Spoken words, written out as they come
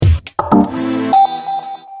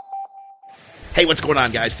Hey, what's going on,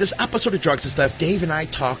 guys? This episode of Drugs and Stuff, Dave and I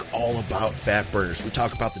talk all about fat burners. We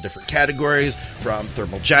talk about the different categories, from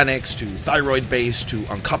thermogenics to thyroid-based to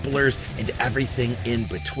uncouplers and everything in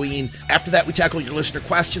between. After that, we tackle your listener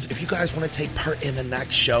questions. If you guys want to take part in the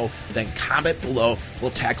next show, then comment below. We'll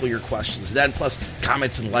tackle your questions then, plus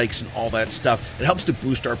comments and likes and all that stuff. It helps to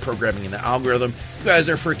boost our programming in the algorithm. You guys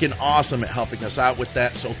are freaking awesome at helping us out with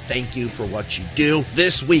that, so thank you for what you do.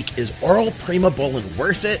 This week, is oral Primobolan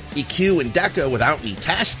worth it? EQ and DECA without any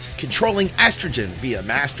test? Controlling estrogen via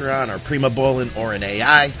Masteron or Primobolan or an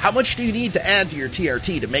AI? How much do you need to add to your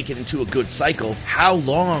TRT to make it into a good cycle? How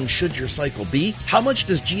long should your cycle be? How much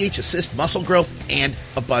does GH assist muscle growth? And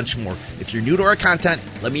a bunch more. If you're new to our content,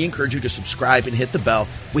 let me encourage you to subscribe and hit the bell.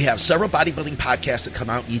 We have several bodybuilding podcasts that come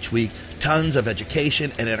out each week. Tons of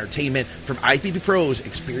education and entertainment from IFBB pros,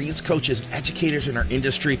 experienced coaches, and educators in our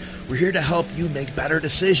industry. We're here to help you make better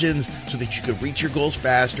decisions so that you can reach your goals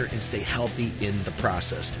faster and stay healthy in the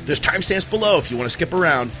process. There's timestamps below if you want to skip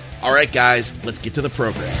around. All right, guys, let's get to the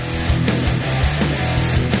program.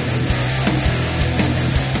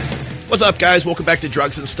 What's up, guys? Welcome back to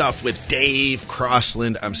Drugs and Stuff with Dave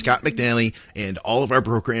Crossland. I'm Scott McNally, and all of our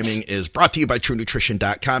programming is brought to you by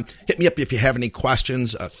TrueNutrition.com. Hit me up if you have any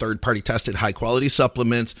questions. Third-party tested, high-quality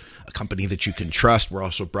supplements, a company that you can trust. We're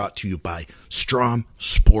also brought to you by Strom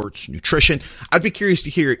Sports Nutrition. I'd be curious to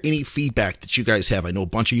hear any feedback that you guys have. I know a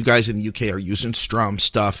bunch of you guys in the UK are using Strom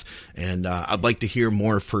stuff, and I'd like to hear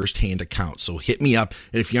more firsthand accounts. So hit me up.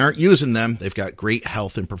 And if you aren't using them, they've got great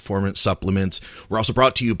health and performance supplements. We're also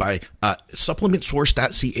brought to you by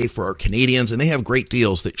supplementsource.ca for our Canadians, and they have great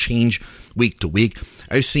deals that change week to week.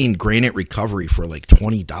 I've seen Granite Recovery for like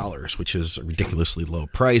 $20, which is a ridiculously low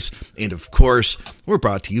price. And of course, we're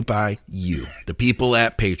brought to you by you, the people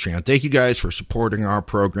at Patreon. Thank you guys for supporting our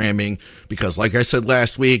programming, because like I said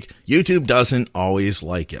last week, YouTube doesn't always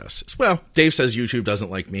like us. Well, Dave says YouTube doesn't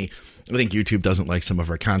like me. I think YouTube doesn't like some of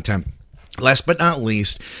our content. Last but not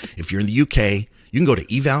least, if you're in the UK, you can go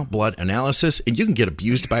to Eval Blood Analysis, and you can get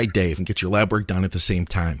abused by Dave and get your lab work done at the same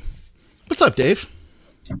time. What's up, Dave?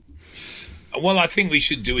 Well, I think we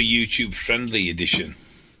should do a YouTube-friendly edition.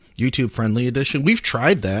 YouTube-friendly edition? We've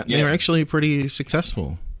tried that, and they were actually pretty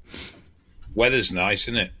successful. Weather's nice,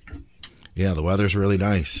 isn't it? Yeah, the weather's really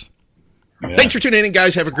nice. Yeah. Thanks for tuning in,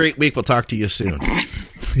 guys. Have a great week. We'll talk to you soon.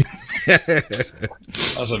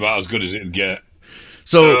 That's about as good as it can get.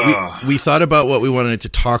 So we thought about what we wanted to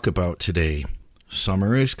talk about today.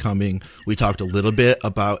 Summer is coming. We talked a little bit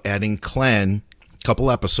about adding Clen a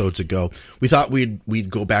couple episodes ago. We thought we'd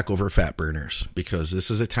go back over fat burners, because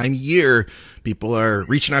this is a time of year people are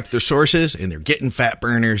reaching out to their sources and they're getting fat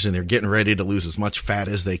burners and they're getting ready to lose as much fat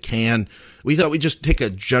as they can. We thought we'd just take a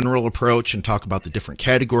general approach and talk about the different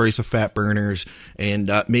categories of fat burners,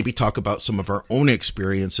 and maybe talk about some of our own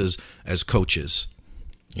experiences as coaches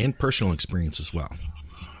and personal experience as well.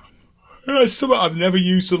 It's something I've never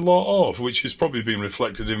used a lot of, which has probably been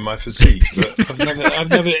reflected in my physique. But I've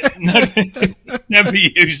never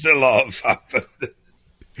used a lot of fat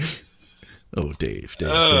burners. Oh, Dave.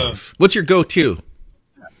 What's your go-to?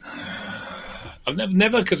 I've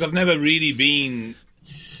never, because I've never really been,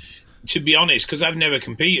 to be honest, because I've never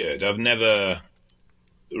competed. I've never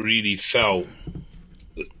really felt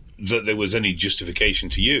that there was any justification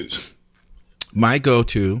to use. My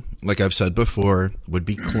go-to, like I've said before, would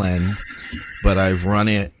be Clen, but I've run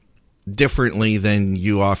it differently than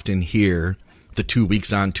you often hear, the 2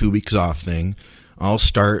 weeks on, 2 weeks off thing. I'll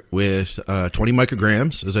start with 20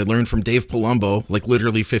 micrograms, as I learned from Dave Palumbo, like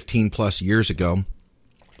literally 15 plus years ago.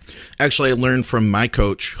 Actually, I learned from my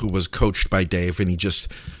coach, who was coached by Dave, and he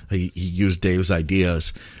used Dave's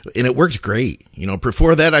ideas, and it worked great. You know,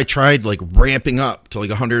 before that, I tried like ramping up to like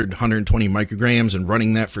 100, 120 micrograms and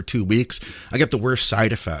running that for 2 weeks. I got the worst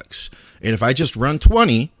side effects. And if I just run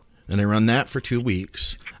 20 and I run that for 2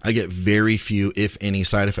 weeks, I get very few, if any,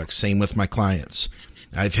 side effects. Same with my clients.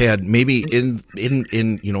 I've had maybe in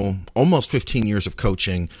you know, almost 15 years of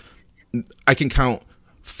coaching, I can count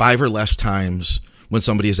 5 or less times when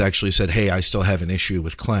somebody has actually said, hey, I still have an issue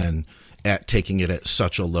with Clen, at taking it at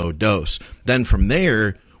such a low dose. Then from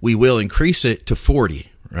there, we will increase it to 40,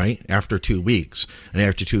 right? After 2 weeks. And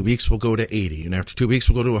after 2 weeks, we'll go to 80. And after 2 weeks,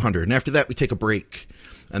 we'll go to 100. And after that, we take a break.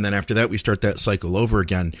 And then after that, we start that cycle over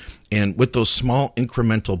again. And with those small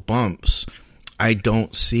incremental bumps, I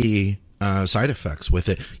don't see side effects with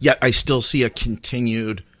it. Yet I still see a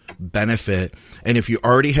continued benefit. And if you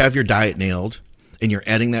already have your diet nailed, and you're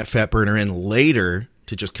adding that fat burner in later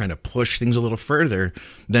to just kind of push things a little further,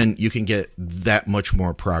 then you can get that much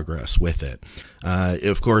more progress with it.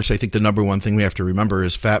 Of course, I think the number one thing we have to remember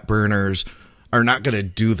is fat burners are not going to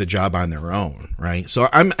do the job on their own, right? So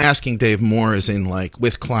I'm asking Dave more as in like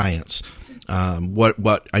with clients.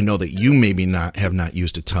 What I know that you maybe have not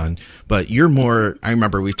used a ton, but you're more. I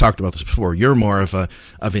remember we've talked about this before. You're more of an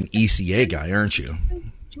ECA guy, aren't you?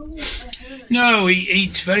 No,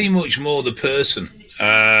 he's very much more the person.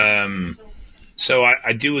 So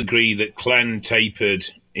I do agree that Clen tapered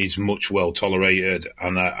is much well tolerated,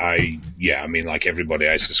 and I mean, like everybody,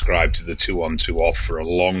 I subscribed to the 2 on 2 off for a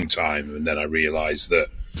long time, and then I realised that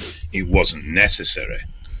it wasn't necessary,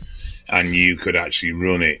 and you could actually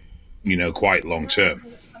run it, quite long term.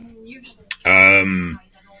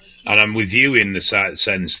 And I'm with you in the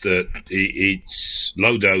sense that it's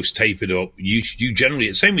low dose, tapered up. You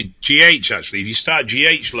generally, same with GH actually. If you start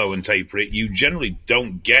GH low and taper it, you generally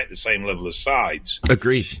don't get the same level of sides.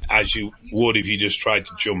 Agreed. As you would if you just tried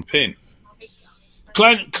to jump in.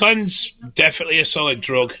 Clen's definitely a solid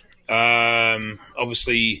drug.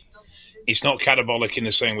 Obviously, it's not catabolic in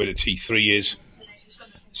the same way that T3 is.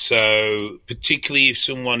 So, particularly if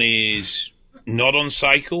someone is not on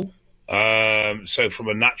cycle. So from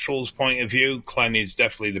a naturals point of view, Clen is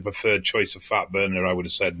definitely the preferred choice of fat burner, I would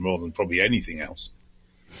have said, more than probably anything else.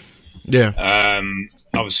 Yeah.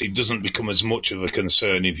 Obviously, it doesn't become as much of a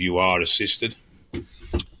concern if you are assisted.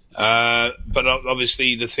 But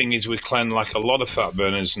obviously, the thing is with Clen, like a lot of fat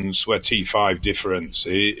burners, and it's where T5 difference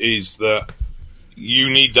is that you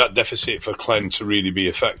need that deficit for Clen to really be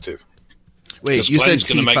effective. Wait, you said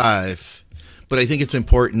T5, but I think it's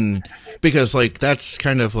important because like that's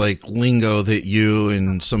kind of like lingo that you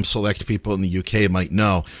and some select people in the UK might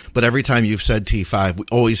know. But every time you've said T5, we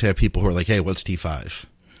always have people who are like, hey, what's T5?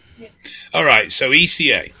 All right, so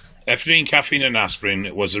ECA, ephedrine, caffeine, and aspirin,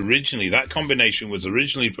 that combination was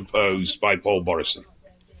originally proposed by Paul Borison.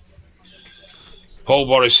 Paul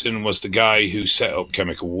Borison was the guy who set up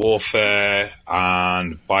Chemical Warfare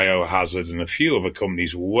and Biohazard and a few other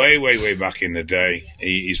companies way, way, way back in the day.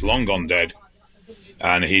 He's long gone dead,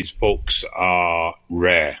 and his books are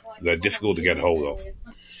rare. They're difficult to get hold of.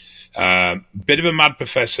 Bit of a mad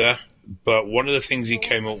professor, but one of the things he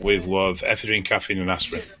came up with was ephedrine, caffeine, and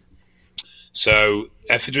aspirin. So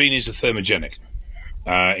ephedrine is a thermogenic.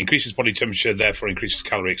 Increases body temperature, therefore increases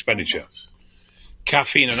calorie expenditure.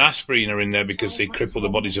 Caffeine and aspirin are in there because they cripple the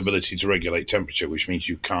body's ability to regulate temperature, which means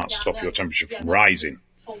you can't stop your temperature from rising.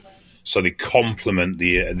 So they complement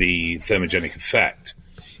the thermogenic effect.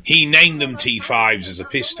 He named them T5s as a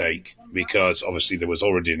piss take because obviously there was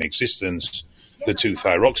already in existence the two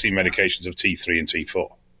thyroxine medications of T3 and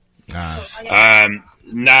T4.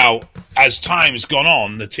 Now, as time has gone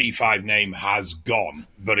on, the T5 name has gone,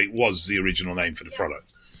 but it was the original name for the product.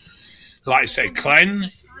 Like I say,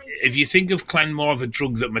 Clen, if you think of Clen more of a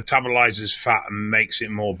drug that metabolizes fat and makes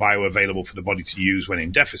it more bioavailable for the body to use when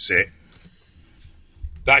in deficit,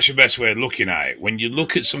 that's your best way of looking at it. When you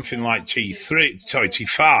look at something like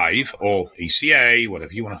T5 or ECA,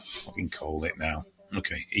 whatever you want to fucking call it now.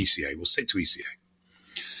 Okay, ECA. We'll stick to ECA.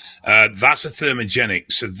 That's a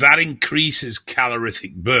thermogenic, so that increases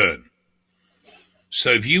calorific burn.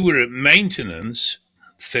 So if you were at maintenance,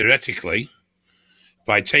 theoretically,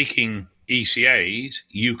 by taking ECAs,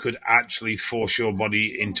 you could actually force your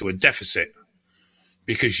body into a deficit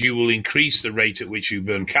because you will increase the rate at which you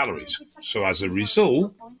burn calories. So as a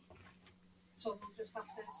result,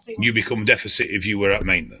 you become deficit if you were at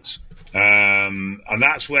maintenance. And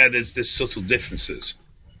that's where there's subtle differences.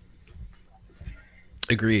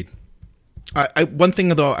 Agreed. One thing,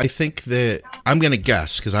 though, I think that I'm going to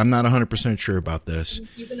guess because I'm not 100% sure about this.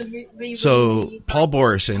 So Paul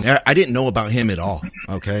Borison, I didn't know about him at all,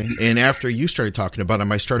 okay? And after you started talking about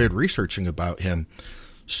him, I started researching about him.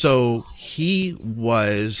 So he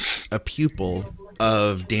was a pupil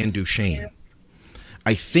of Dan Duchaine.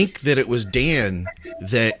 I think that it was Dan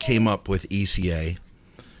that came up with ECA.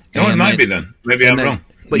 No, it might be then. Maybe I'm wrong.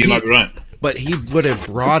 You might be right. But he would have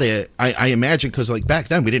brought it, I imagine, because like back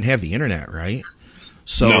then we didn't have the internet, right?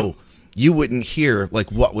 So you wouldn't hear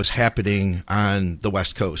like what was happening on the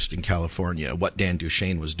West Coast in California, what Dan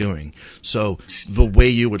Duchaine was doing. So the way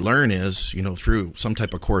you would learn is, through some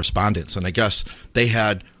type of correspondence. And I guess they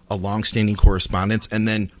had a long-standing correspondence. And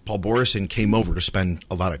then Paul Borison came over to spend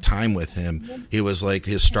a lot of time with him. He was like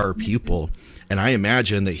his star pupil. And I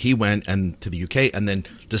imagine that he went to the UK and then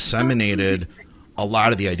disseminated a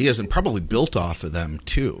lot of the ideas and probably built off of them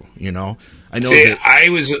too. I know. See, I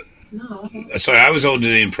was under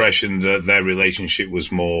the impression that their relationship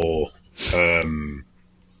was more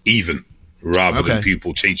even rather than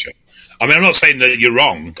pupil teacher. I mean, I'm not saying that you're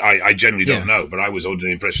wrong. I generally don't know, but I was under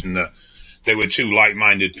the impression that they were two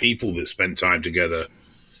like-minded people that spent time together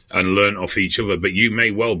and learn off each other. But you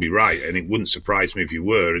may well be right, and it wouldn't surprise me if you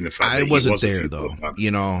were in the fact that I wasn't he was there though.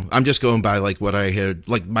 I'm just going by like what I had,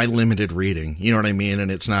 like my limited reading. You know what I mean?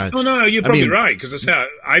 And it's not. Oh no, you're probably right, because I say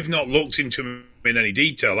I've not looked into him in any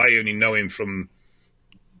detail. I only know him from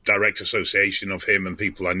direct association of him and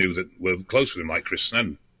people I knew that were close with him, like Chris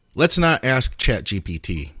Snedden. Let's not ask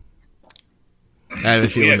ChatGPT. I have a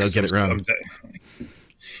feeling they'll get it wrong.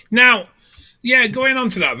 Now, going on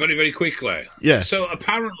to that very, very quickly. Yeah. So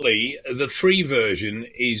apparently the free version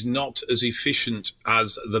is not as efficient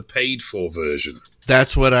as the paid for version.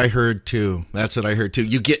 That's what I heard too.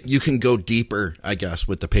 You can go deeper, I guess,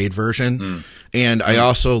 with the paid version. And I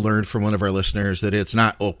also learned from one of our listeners that it's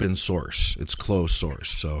not open source; it's closed source.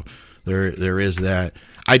 So there is that.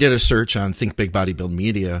 I did a search on Think Big Bodybuilding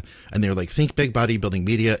Media, and they're like, Think Big Bodybuilding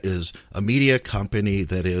Media is a media company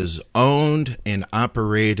that is owned and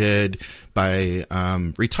operated by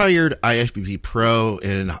retired IFBB pro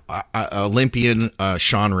and Olympian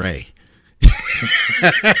Sean Ray.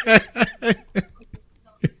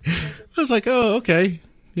 I was like, oh, okay.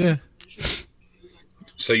 Yeah.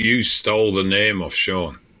 So you stole the name off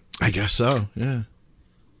Sean? I guess so, yeah.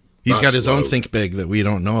 He's got his own Think Big that we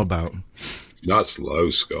don't know about. That's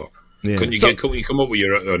low, Scott. Yeah. Couldn't you come up with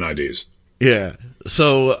your own ideas? Yeah.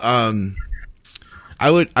 So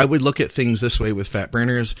I would look at things this way with fat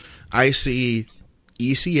burners. I see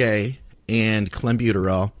ECA and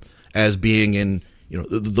clenbuterol as being in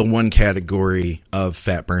the one category of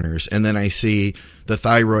fat burners, and then I see the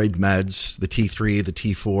thyroid meds, the T3, the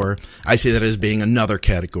T4. I see that as being another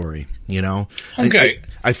category. Okay.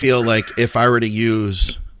 I feel like if I were to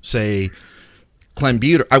use, say,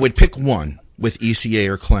 clenbuterol, I would pick one with ECA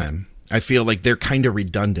or Clen. I feel like they're kind of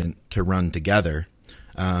redundant to run together.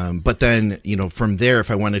 But then, from there,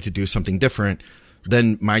 if I wanted to do something different,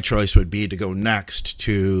 then my choice would be to go next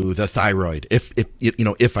to the thyroid.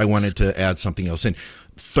 If I wanted to add something else in,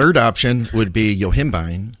 third option would be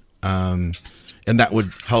yohimbine, and that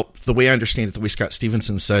would help. The way I understand it, the way Scott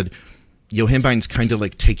Stevenson said, yohimbine's kind of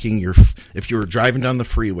like taking if you were driving down the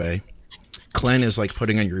freeway, Clen is like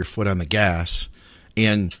putting on your foot on the gas,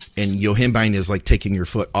 and yohimbine is like taking your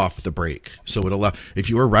foot off the brake. So it allow, if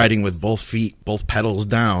you were riding with both pedals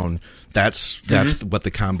down, that's what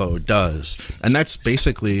the combo does, and that's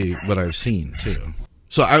basically what I've seen too.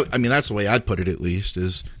 So I mean that's the way I'd put it, at least,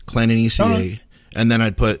 is Clen and ECA, and then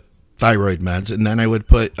I'd put thyroid meds, and then I would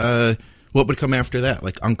put what would come after that,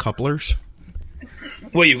 like uncouplers.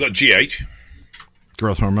 Well, you've got GH,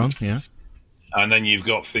 growth hormone, yeah. And then you've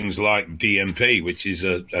got things like DNP, which is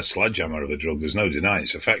a sledgehammer of a drug. There's no denying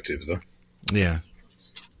it's effective, though. Yeah.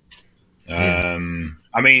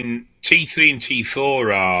 I mean, T3 and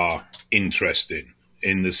T4 are interesting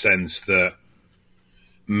in the sense that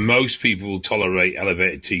most people tolerate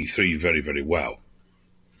elevated T3 very, very well.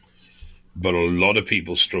 But a lot of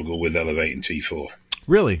people struggle with elevating T4.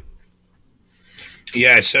 Really?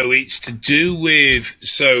 Yeah, so it's to do with,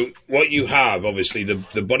 so what you have, obviously,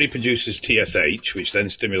 the body produces TSH, which then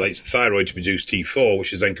stimulates the thyroid to produce T4,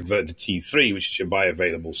 which is then converted to T3, which is your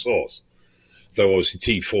bioavailable source. Though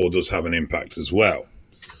obviously T4 does have an impact as well.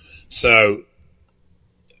 So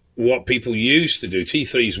what people used to do,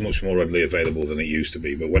 T3 is much more readily available than it used to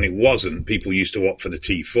be, but when it wasn't, people used to opt for the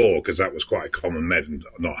T4 because that was quite a common med and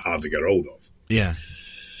not hard to get hold of. Yeah.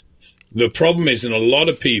 The problem is, in a lot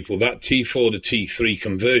of people, that T4 to T3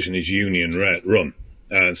 conversion is union run.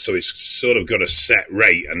 And so it's sort of got a set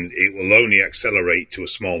rate, and it will only accelerate to a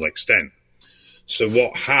small extent. So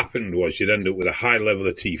what happened was you'd end up with a high level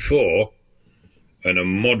of T4 and a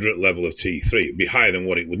moderate level of T3. It'd be higher than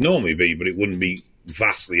what it would normally be, but it wouldn't be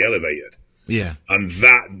vastly elevated. Yeah. And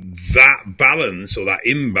that balance, or that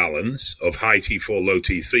imbalance of high T4, low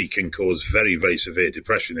T3 can cause very, very severe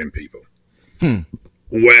depression in people.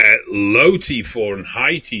 Where low T4 and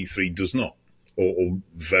high T3 does not, or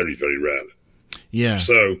very, very rarely. Yeah.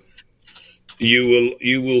 So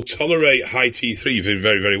you will tolerate high T3 very,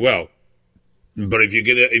 very, very well. But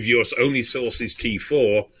if your only source is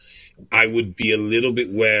T4, I would be a little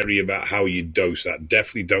bit wary about how you dose that.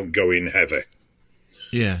 Definitely don't go in heavy.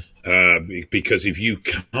 Yeah. Because if you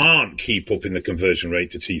can't keep up in the conversion rate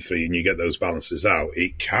to T3 and you get those balances out,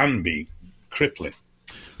 it can be crippling.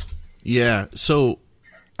 Yeah. So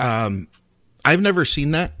I've never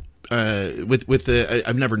seen that with the.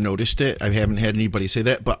 I've never noticed it. I haven't had anybody say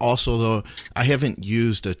that. But also, though, I haven't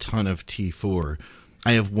used a ton of T4.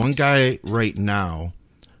 I have one guy right now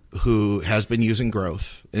who has been using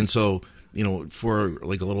growth, and so for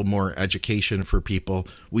like a little more education for people,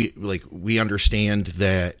 we understand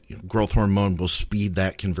that growth hormone will speed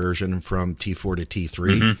that conversion from T4 to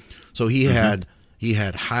T3. So he had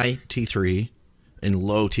high T3, and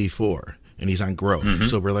low T4, and he's on growth.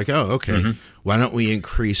 So we're like, oh, okay, why don't we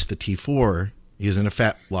increase the T4? He's in a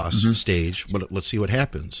fat loss stage, but let's see what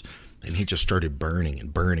happens. And he just started burning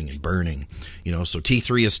and burning and burning, so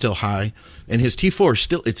T3 is still high, and his T4 is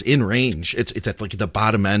still, it's in range. It's at like the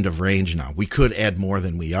bottom end of range now. We could add more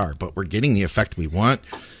than we are, but we're getting the effect we want.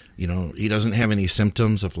 He doesn't have any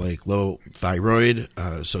symptoms of like low thyroid,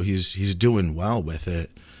 so he's doing well with it.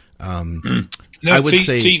 I would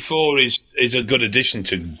say T4 is a good addition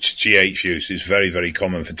to GH use. It's very, very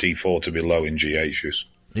common for T4 to be low in GH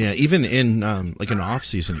use. Yeah, even in like an off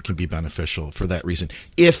season, it can be beneficial for that reason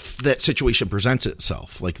if that situation presents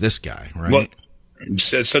itself, like this guy, right? Well,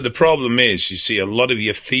 so the problem is, you see, a lot of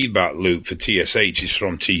your feedback loop for TSH is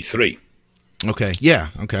from T3. Okay. Yeah.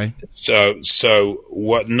 Okay. So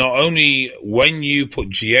what? Not only when you put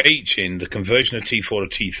GH in, the conversion of T4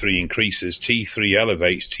 to T3 increases. T3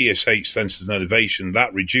 elevates. TSH senses an elevation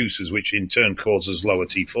that reduces, which in turn causes lower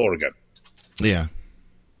T4 again. Yeah.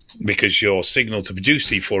 Because your signal to produce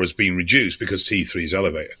T4 has been reduced because T3 is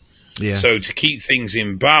elevated. Yeah. So to keep things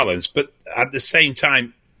in balance, but at the same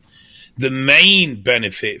time, the main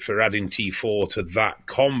benefit for adding T4 to that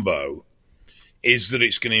combo is that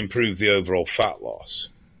it's going to improve the overall fat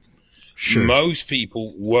loss. Sure. Most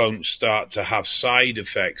people won't start to have side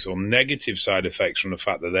effects or negative side effects from the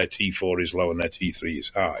fact that their T4 is low and their T3 is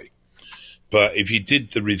high. But if you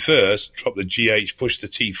did the reverse, drop the GH, push the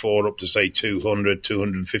T4 up to, say, 200,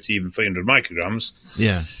 250, even 300 micrograms,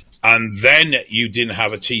 and then you didn't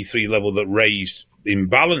have a T3 level that raised in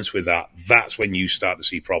balance with that, that's when you start to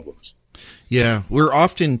see problems. Yeah, we're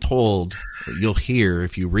often told, you'll hear,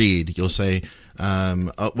 if you read, you'll say,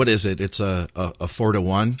 what is it? It's a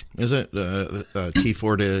 4-to-1, is it?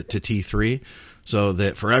 T4 to T3. So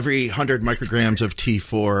that for every 100 micrograms of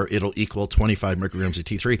T4, it'll equal 25 micrograms of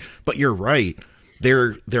T3. But you're right.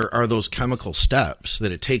 There are those chemical steps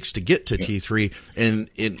that it takes to get to T3, and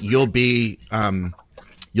you'll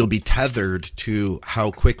be tethered to how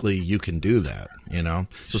quickly you can do that.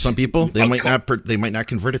 So some people they might not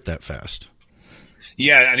convert it that fast.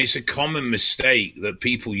 Yeah, and it's a common mistake that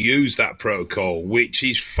people use that protocol, which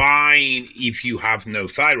is fine if you have no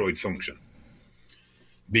thyroid function,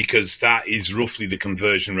 because that is roughly the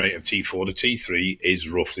conversion rate of T4 to T3 is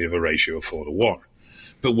roughly of a ratio of 4-to-1.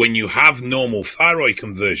 But when you have normal thyroid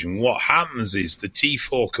conversion, what happens is the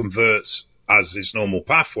T4 converts as its normal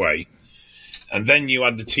pathway, and then you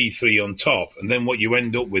add the T3 on top, and then what you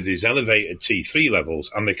end up with is elevated T3 levels,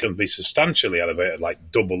 and they can be substantially elevated,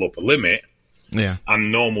 like double upper limit,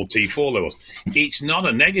 and normal T4 levels. It's not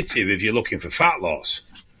a negative if you're looking for fat loss,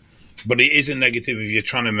 but it is a negative if you're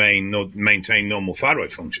trying to maintain normal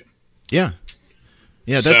thyroid function. Yeah.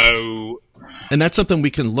 That's something we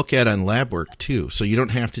can look at on lab work too. So you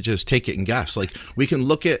don't have to just take it and guess. Like we can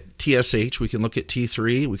look at TSH, we can look at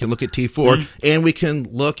T3, we can look at T4, and we can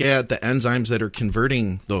look at the enzymes that are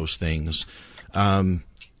converting those things.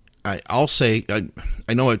 I'll say,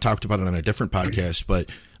 I know I talked about it on a different podcast, but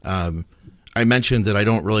I mentioned that I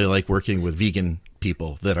don't really like working with vegan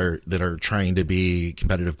people that are trying to be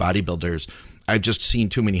competitive bodybuilders. I've just seen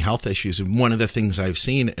too many health issues, and one of the things I've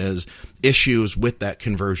seen is issues with that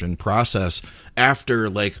conversion process after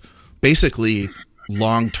basically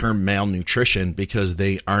long-term malnutrition because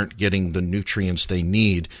they aren't getting the nutrients they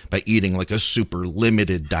need by eating like a super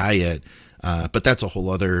limited diet. But that's a whole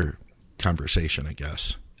other conversation, I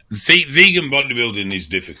guess. Vegan bodybuilding is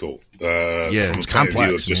difficult. It's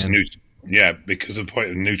complex, man. Because of the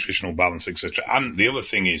point of nutritional balance, etc. And the other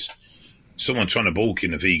thing is, someone trying to bulk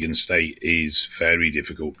in a vegan state is very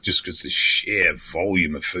difficult just because the sheer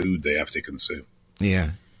volume of food they have to consume.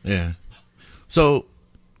 Yeah. So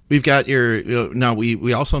we've got now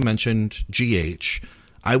we also mentioned GH.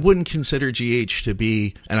 I wouldn't consider GH to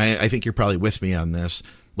be, and I think you're probably with me on this,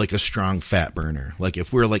 like a strong fat burner. Like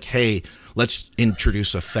if we're like, hey, let's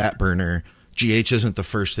introduce a fat burner, GH isn't the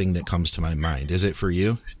first thing that comes to my mind. Is it for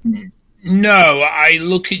you? No, I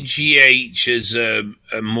look at GH as a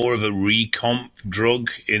more of a recomp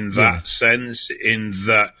drug in that sense, in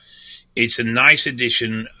that it's a nice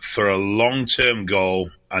addition for a long-term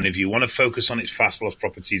goal. And if you want to focus on its fast loss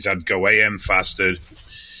properties, I'd go AM fasted.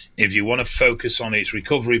 If you want to focus on its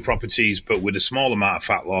recovery properties, but with a small amount of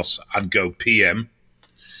fat loss, I'd go PM.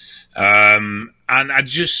 And I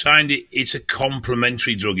just find it's a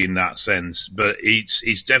complementary drug in that sense, but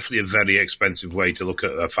it's definitely a very expensive way to look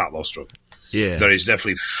at a fat loss drug. Yeah. There is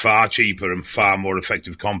definitely far cheaper and far more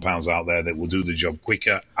effective compounds out there that will do the job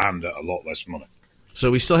quicker and at a lot less money. So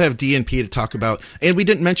we still have DNP to talk about, and we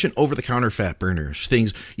didn't mention over-the-counter fat burners.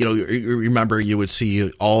 Things, you remember you would see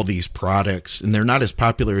all these products, and they're not as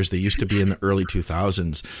popular as they used to be in the early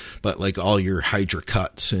 2000s, but like all your Hydra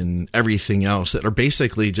Cuts and everything else that are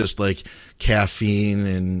basically just like caffeine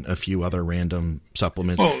and a few other random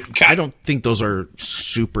supplements. Well, I don't think those are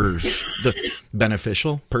super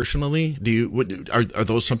beneficial, personally. Are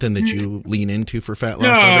those something that you lean into for fat loss?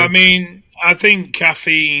 No, I mean, I think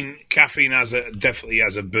caffeine definitely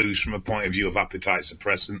has a boost from a point of view of appetite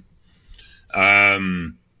suppressant,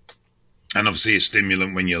 and obviously a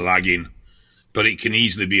stimulant when you're lagging. But it can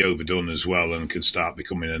easily be overdone as well, and can start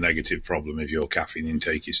becoming a negative problem if your caffeine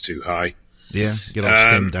intake is too high. Yeah, get all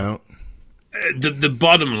skimmed out. The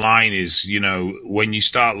bottom line is, when you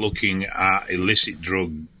start looking at illicit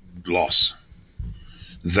drug loss,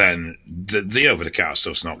 then the over-the-counter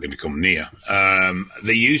stuff's not going to come near.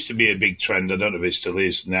 There used to be a big trend, I don't know if it still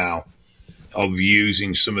is now, of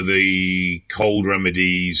using some of the cold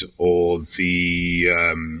remedies or the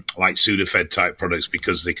like Sudafed type products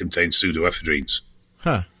because they contain pseudoephedrines.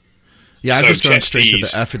 Huh. Yeah, I've just gone straight to the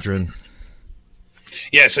ephedrine.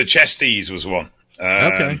 Yeah, so chest ease was one.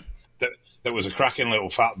 Okay. That was a cracking little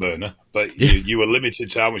fat burner, but you were limited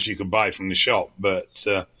to how much you could buy from the shop. But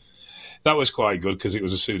that was quite good because it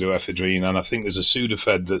was a pseudoephedrine, and I think there's a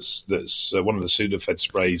Sudafed that's one of the Sudafed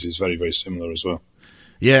sprays is very, very similar as well.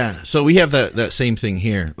 Yeah, so we have that same thing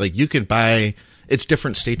here. Like you can buy, it's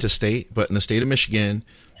different state to state, but in the state of Michigan,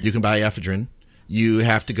 you can buy ephedrine. You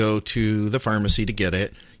have to go to the pharmacy to get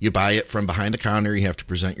it. You buy it from behind the counter. You have to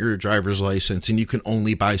present your driver's license, and you can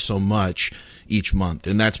only buy so much each month.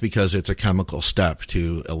 And that's because it's a chemical step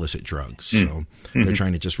to illicit drugs. So they're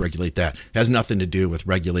trying to just regulate that. It has nothing to do with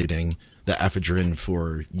regulating the ephedrine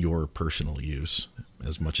for your personal use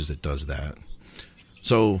as much as it does that.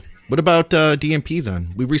 So what about DNP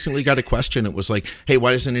then? We recently got a question. It was like, hey,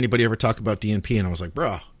 why doesn't anybody ever talk about DNP? And I was like,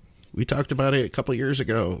 bro, we talked about it a couple of years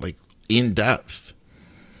ago, like in depth.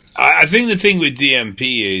 I think the thing with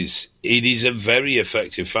DNP is it is a very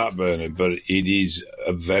effective fat burner, but it is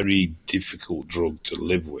a very difficult drug to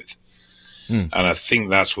live with. And I think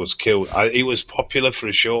that's what's killed. It was popular for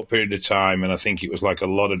a short period of time, and I think it was like a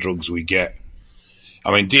lot of drugs we get.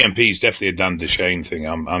 I mean, DNP is definitely a Dan Duchesne thing.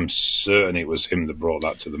 I'm certain it was him that brought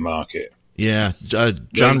that to the market. Yeah.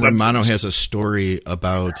 John Romano has a story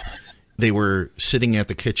about they were sitting at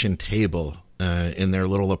the kitchen table in their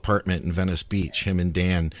little apartment in Venice Beach, him and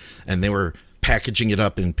Dan, and they were packaging it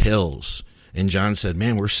up in pills. And John said,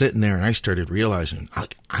 man, we're sitting there, and I started realizing,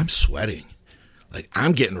 I'm sweating. Like,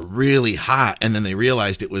 I'm getting really hot. And then they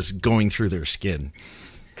realized it was going through their skin.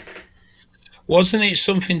 Wasn't it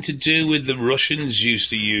something to do with the Russians used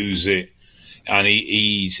to use it? And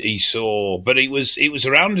he saw, but it was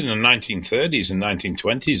around in the 1930s and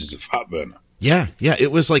 1920s as a fat burner. Yeah.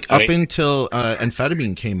 It was like until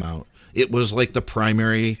amphetamine came out. It was like the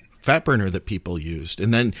primary fat burner that people used.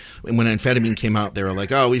 And then when amphetamine came out, they were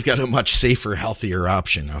like, oh, we've got a much safer, healthier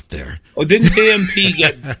option out there. Oh, didn't DNP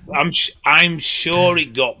get, I'm sure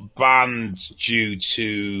it got banned due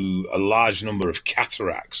to a large number of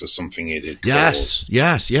cataracts or something it had caused.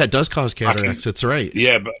 Yes. Yeah, it does cause cataracts. That's right.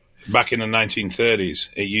 Yeah, but back in the 1930s,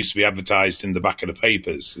 it used to be advertised in the back of the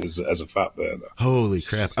papers as a fat burner. Holy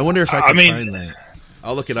crap. I wonder if I can find that.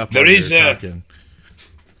 I'll look it up. There is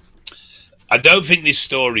I don't think this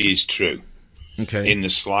story is true in the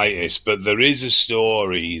slightest, but there is a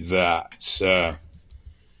story that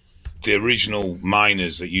the original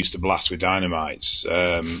miners that used to blast with dynamites,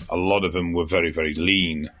 a lot of them were very, very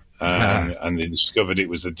lean, and they discovered it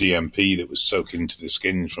was the DNP that was soaking into the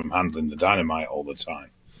skin from handling the dynamite all the time.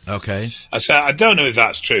 Okay. I don't know if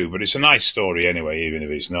that's true, but it's a nice story anyway, even if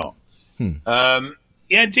it's not.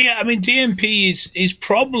 DNP is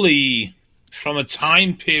probably, from a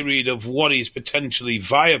time period of what is potentially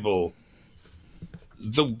viable,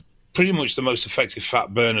 pretty much the most effective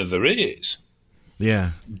fat burner there is.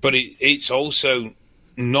 Yeah. But it's also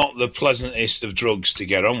not the pleasantest of drugs to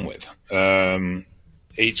get on with.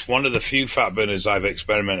 It's one of the few fat burners I've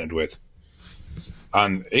experimented with.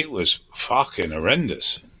 And it was fucking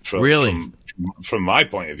horrendous. From my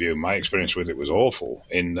point of view, my experience with it was awful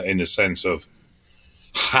in the sense of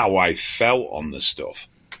how I felt on the stuff.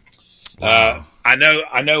 Wow. I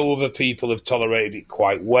know other people have tolerated it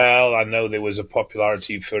quite well. I know there was a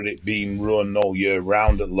popularity for it being run all year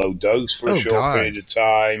round at low dose for a short period of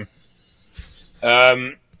time.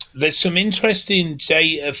 There's some interesting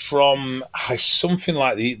data from something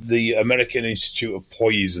like the American Institute of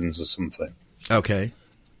Poisons or something. Okay.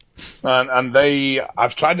 And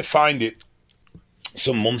I've tried to find it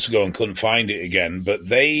some months ago and couldn't find it again, but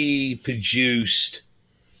they produced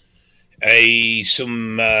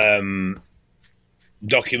some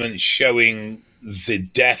documents showing the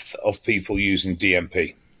death of people using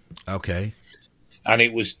DNP. Okay. And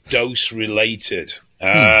it was dose related.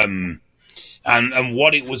 And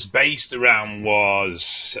what it was based around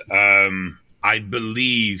was, I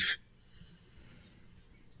believe,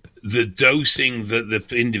 the dosing that the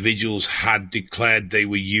individuals had declared they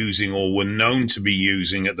were using or were known to be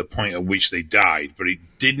using at the point at which they died, but it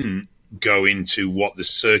didn't go into what the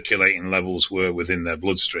circulating levels were within their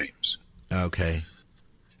bloodstreams. Okay.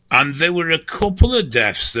 And there were a couple of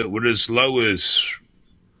deaths that were as low as,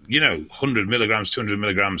 100 milligrams, 200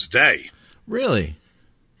 milligrams a day. Really?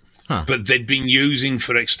 Huh. But they'd been using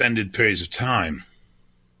for extended periods of time.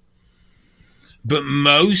 But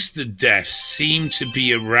most of the deaths seem to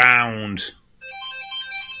be around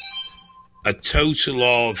a total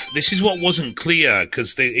of... This is what wasn't clear,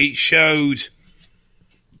 because it showed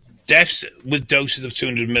deaths with doses of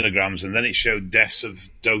 200 milligrams, and then it showed deaths of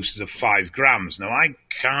doses of 5 grams. Now, I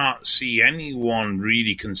can't see anyone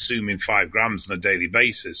really consuming 5 grams on a daily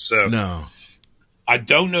basis. So no. I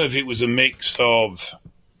don't know if it was a mix of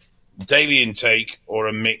daily intake or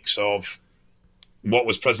a mix of what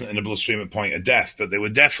was present in the bloodstream at point of death, but there were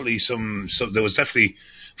definitely there was definitely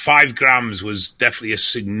 5 grams was definitely a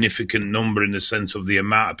significant number in the sense of the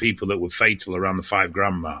amount of people that were fatal around the 5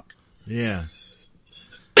 gram mark. Yeah.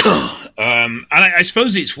 And I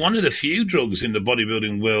suppose it's one of the few drugs in the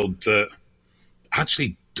bodybuilding world that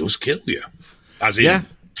actually does kill you. As in,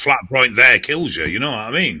 flat point there kills you, you know what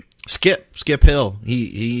I mean? Skip Hill,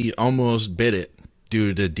 he almost bit it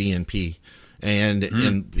due to DNP.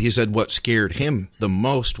 And he said what scared him the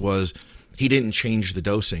most was he didn't change the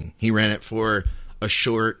dosing. He ran it for a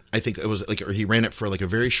short, I think it was or he ran it for a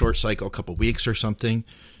very short cycle, a couple weeks or something,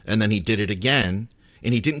 and then he did it again,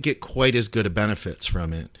 and he didn't get quite as good of benefits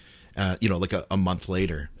from it, a month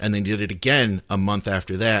later. And then he did it again a month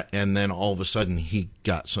after that, and then all of a sudden he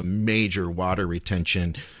got some major water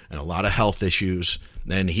retention and a lot of health issues,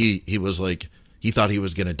 and he was like, he thought he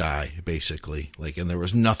was going to die, basically. And there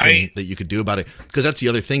was nothing that you could do about it. Because that's the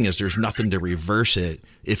other thing is there's nothing to reverse it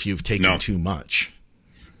if you've taken too much.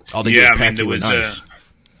 All they do is pack you in ice.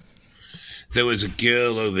 There was a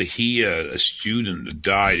girl over here, a student that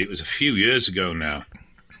died. It was a few years ago now.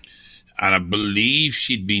 And I believe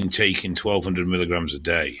she'd been taking 1,200 milligrams a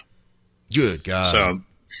day. Good God. So,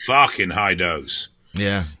 fucking high dose.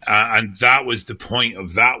 Yeah. And that was the point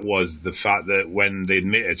of that, was the fact that when they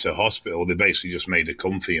admitted her to hospital, they basically just made her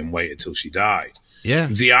comfy and waited till she died. Yeah.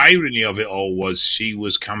 The irony of it all was she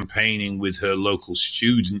was campaigning with her local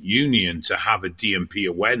student union to have a DNP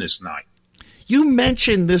awareness night. You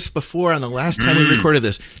mentioned this before on the last time we recorded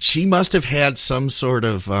this. She must have had some sort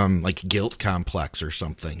of guilt complex or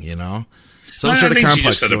something, Some sort of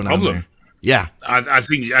complex going on there. Yeah, I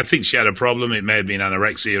think she had a problem. It may have been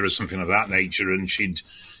anorexia or something of that nature, and she'd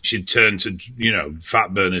turned to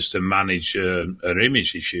fat burners to manage her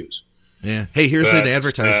image issues. Yeah. Hey, here's an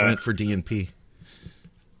advertisement for DNP.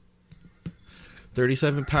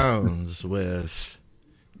 37 pounds with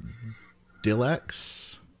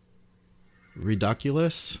Dilex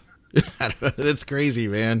Reduculus. That's crazy,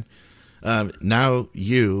 man. Now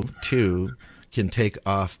you too can take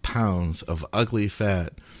off pounds of ugly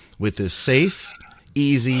fat with this safe,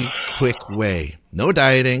 easy, quick way. No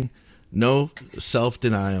dieting, no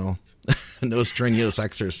self-denial, no strenuous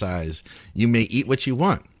exercise. You may eat what you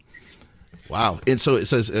want. Wow. And so it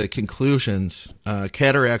says conclusions.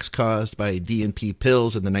 Cataracts caused by DNP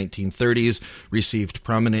pills in the 1930s received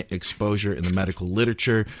prominent exposure in the medical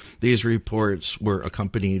literature. These reports were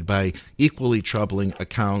accompanied by equally troubling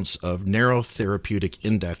accounts of narrow therapeutic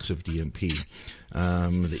index of DNP.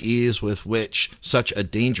 The ease with which such a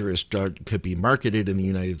dangerous drug could be marketed in the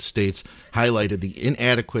United States highlighted the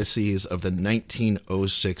inadequacies of the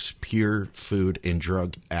 1906 Pure Food and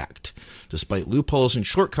Drug Act. Despite loopholes and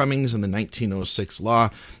shortcomings in the 1906 law,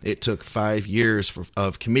 it took 5 years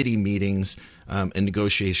of committee meetings and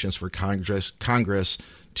negotiations for Congress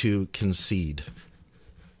to concede.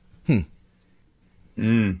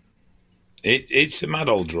 It's a mad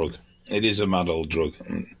old drug. It is a mad old drug.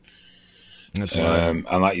 That's and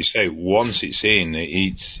like you say, once it's in,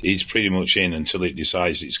 it's pretty much in until it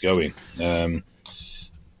decides it's going. I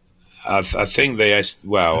think I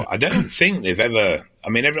don't think they've ever.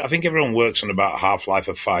 I think everyone works on about a half-life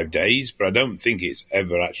of 5 days, but I don't think it's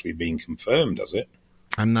ever actually been confirmed, has it?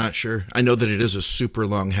 I'm not sure. I know that it is a super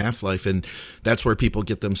long half-life, and that's where people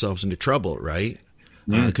get themselves into trouble, right?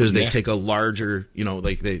 Because they take a larger,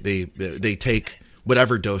 they take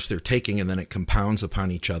whatever dose they're taking, and then it compounds upon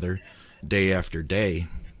each other day after day.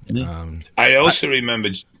 I also remember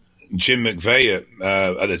Jim McVeigh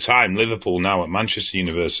at the time, Liverpool, now at Manchester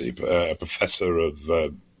University, a professor of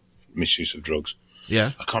misuse of drugs.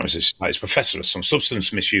 Yeah. I can't remember his title. He's professor of some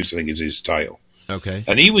substance misuse, I think is his title. Okay.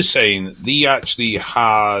 And he was saying that he actually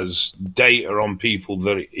has data on people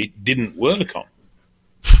that it didn't work on.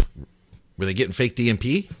 Were they getting fake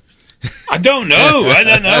DNP? I don't know.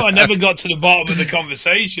 I never got to the bottom of the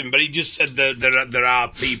conversation, but he just said that there are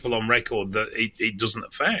people on record that it doesn't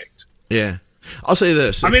affect. Yeah. I'll say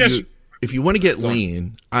this. If you want to get Go on.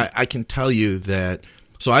 lean, I can tell you that.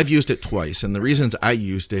 So I've used it twice, and the reasons I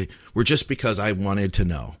used it were just because I wanted to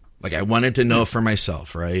know. Like, I wanted to know for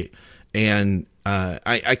myself, right? And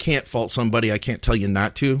I can't fault somebody. I can't tell you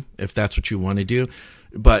not to if that's what you want to do.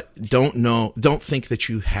 But don't think that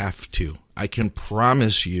you have to. I can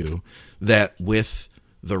promise you that with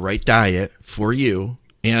the right diet for you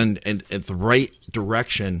and the right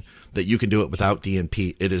direction, that you can do it without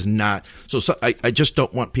DNP. It is not. So I just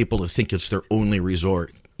don't want people to think it's their only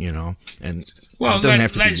resort, and it doesn't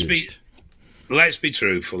have to be used. Let's be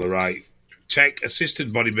truthful, all right? Take assisted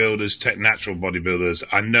bodybuilders, take natural bodybuilders.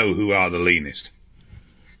 I know who are the leanest.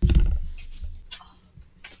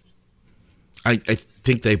 I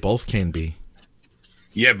think they both can be.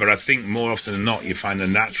 Yeah, but I think more often than not, you find the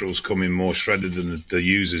naturals come in more shredded than the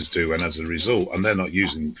users do, and as a result, and they're not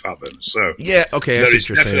using fat burners. So yeah, okay, I see what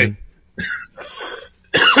you're saying.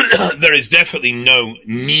 There is definitely no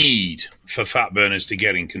need for fat burners to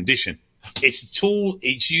get in condition. It's a tool,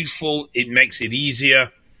 it's useful, it makes it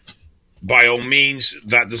easier. By all means,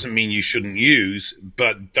 that doesn't mean you shouldn't use,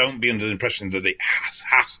 but don't be under the impression that it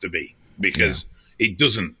has to be, because it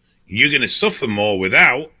doesn't. You're going to suffer more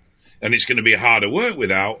without, and it's going to be harder work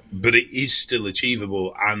without, but it is still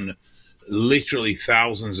achievable. And literally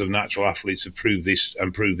thousands of natural athletes have proved this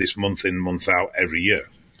and prove this month in, month out every year.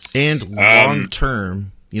 And long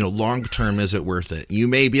term, is it worth it? You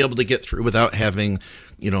may be able to get through without having,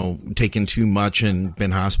 taken too much and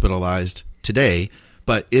been hospitalized today,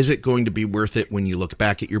 but is it going to be worth it when you look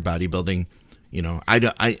back at your bodybuilding?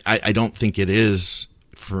 I don't think it is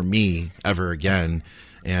for me ever again.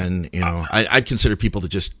 And, I'd consider people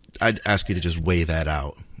I'd ask you to just weigh that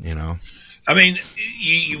out, I mean,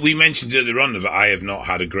 we mentioned earlier on that I have not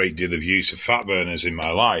had a great deal of use of fat burners in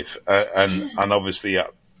my life. And obviously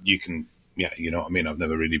you can, you know what I mean? I've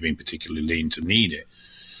never really been particularly lean to need it.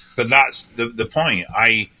 But that's the point.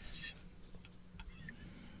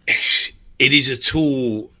 It is a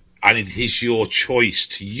tool and it is your choice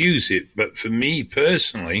to use it. But for me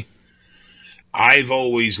personally, I've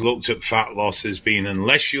always looked at fat loss as being,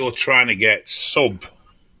 unless you're trying to get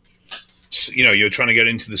you're trying to get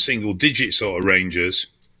into the single digit sort of ranges,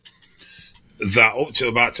 that up to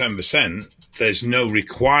about 10%, there's no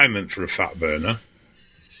requirement for a fat burner.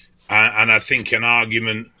 And I think an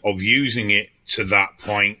argument of using it to that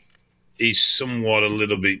point is somewhat a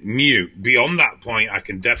little bit mute. Beyond that point, I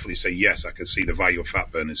can definitely say, yes, I can see the value of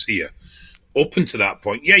fat burners here. Up until that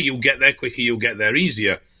point, yeah, you'll get there quicker, you'll get there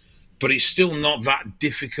easier. But it's still not that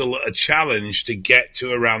difficult a challenge to get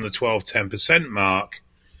to around the 12-10% mark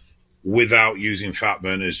without using fat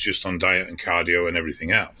burners, just on diet and cardio and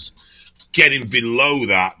everything else. Getting below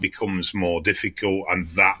that becomes more difficult, and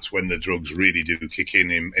that's when the drugs really do kick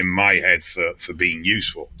in my head for being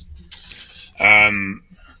useful.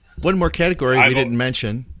 One more category we didn't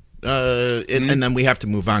mention, and then we have to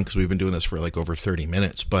move on because we've been doing this for like over 30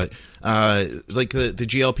 minutes. But like the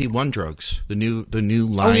GLP-1 drugs, the new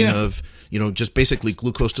line of just basically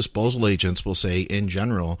glucose disposal agents, we'll say in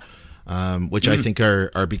general, which I think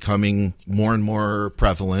are becoming more and more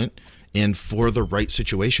prevalent, and for the right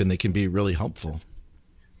situation, they can be really helpful.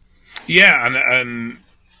 Yeah, and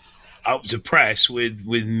out to press with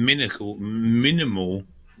minimal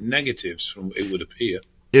negatives, it would appear.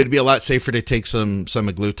 It would be a lot safer to take some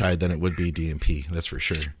semaglutide than it would be DNP. That's for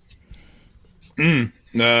sure. I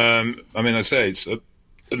mean, I say it's at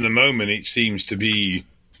the moment it seems to be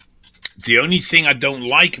the only thing I don't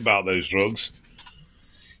like about those drugs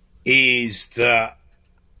is that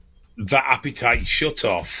appetite shut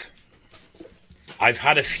off. I've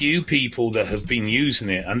had a few people that have been using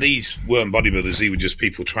it, and these weren't bodybuilders; these were just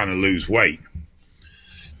people trying to lose weight,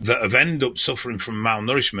 that have ended up suffering from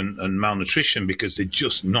malnourishment and malnutrition because they're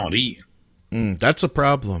just not eating. That's a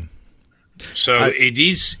problem. So it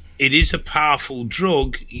is a powerful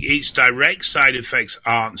drug. Its direct side effects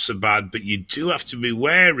aren't so bad, but you do have to be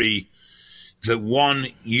wary that, one,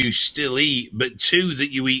 you still eat, but two,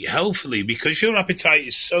 that you eat healthily, because your appetite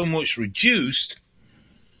is so much reduced.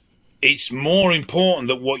 It's more important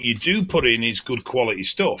that what you do put in is good quality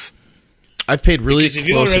stuff. I've paid really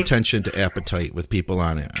close attention to appetite with people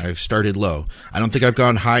on it. I've started low. I don't think I've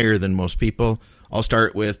gone higher than most people, I'll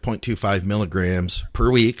start with 0.25 milligrams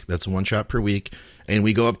per week. That's one shot per week. And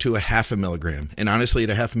we go up to a half a milligram. And honestly, at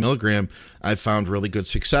a half a milligram, I've found really good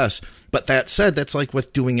success. But that said, that's like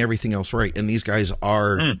with doing everything else right. And these guys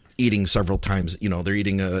are eating several times. They're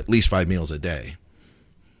eating at least 5 meals a day.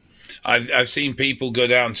 I've seen people go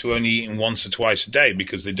down to only eating once or twice a day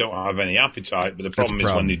because they don't have any appetite. But the problem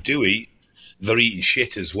is when they do eat, they're eating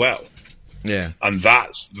shit as well. Yeah. And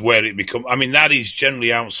that's where it becomes... I mean, that is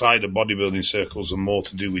generally outside of bodybuilding circles and more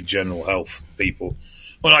to do with general health people.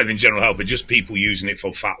 Well, not even general health, but just people using it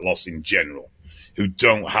for fat loss in general who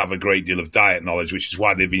don't have a great deal of diet knowledge, which is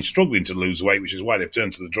why they've been struggling to lose weight, which is why they've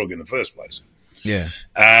turned to the drug in the first place. Yeah.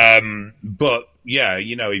 But, yeah,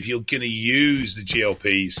 if you're going to use the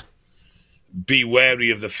GLPs, be wary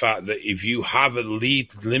of the fact that if you have a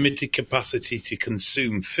limited capacity to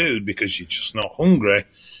consume food because you're just not hungry,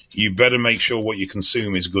 you better make sure what you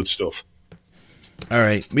consume is good stuff. All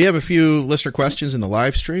right. We have a few listener questions in the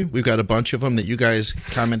live stream. We've got a bunch of them that you guys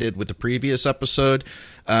commented with the previous episode.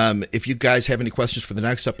 If you guys have any questions for the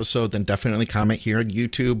next episode, then definitely comment here on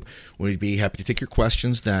YouTube. We'd be happy to take your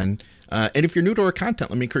questions then. And if you're new to our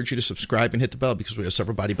content, let me encourage you to subscribe and hit the bell because we have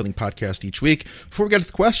several bodybuilding podcasts each week. Before we get to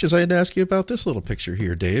the questions, I had to ask you about this little picture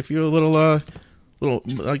here, Dave. You're I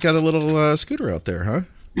got a little scooter out there, huh?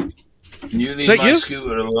 You need my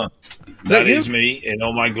scooter alone. That is me in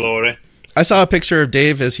all my glory. I saw a picture of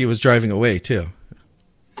Dave as he was driving away, too.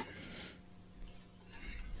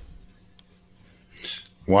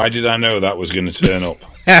 Why did I know that was going to turn up?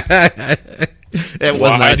 It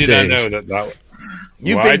was not Dave. I know that?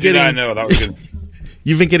 Why did I know that was going to...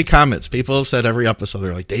 You've been getting comments. People have said every episode,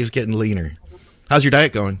 they're like, Dave's getting leaner. How's your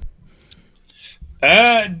diet going?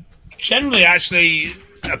 Generally, actually,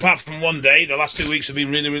 apart from one day, the last 2 weeks have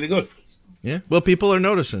been really, really good. Yeah, well, people are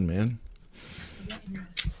noticing, man.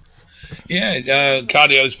 Yeah,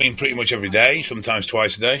 cardio's been pretty much every day, sometimes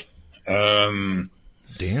twice a day. Damn.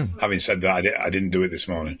 Having said that, I didn't do it this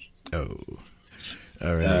morning. Oh,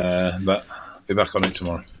 all right. But I'll be back on it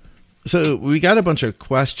tomorrow. So we got a bunch of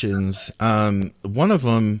questions. One of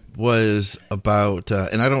them was about,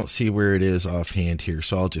 and I don't see where it is offhand here,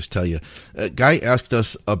 so I'll just tell you. A guy asked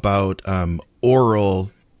us about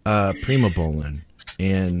oral Primobolan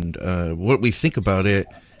and what we think about it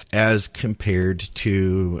as compared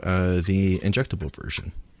to the injectable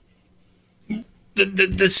version.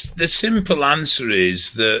 The simple answer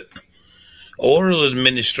is that oral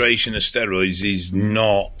administration of steroids is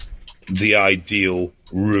not the ideal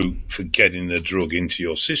route for getting the drug into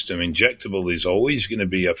your system. Injectable is always going to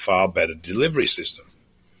be a far better delivery system.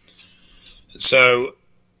 So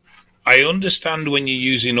I understand when you're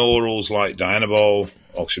using orals like Dianabol,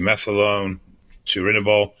 oxymethylone,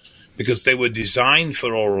 turinabol, because they were designed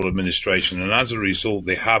for oral administration, and as a result,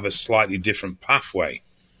 they have a slightly different pathway.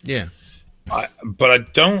 Yeah. But I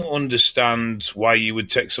don't understand why you would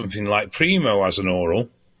take something like Primo as an oral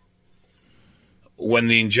when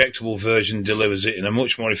the injectable version delivers it in a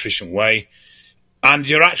much more efficient way, and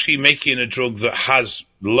you're actually making a drug that has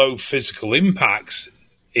low physical impacts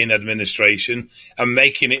in administration and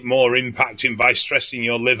making it more impacting by stressing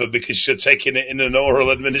your liver because you're taking it in an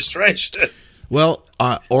oral administration. Well,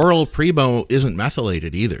 oral Primo isn't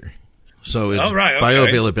methylated either. So its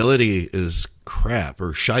bioavailability is crap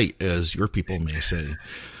or shite, as your people may say.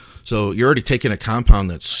 So you're already taking a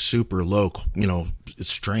compound that's super low, its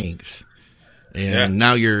strength. And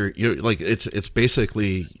now you're like, it's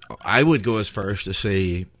basically, I would go as far as to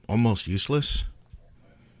say almost useless.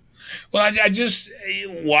 Well, I just,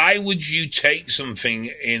 why would you take something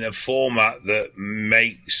in a format that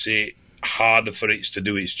makes it harder for it to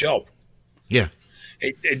do its job? Yeah.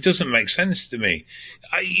 It doesn't make sense to me.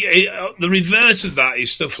 The reverse of that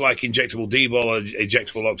is stuff like injectable D-bol or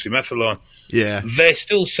injectable oxymethylone. Yeah. They're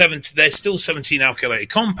still 17 alkylated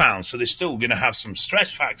compounds, so they're still going to have some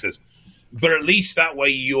stress factors. But at least that way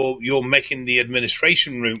you're making the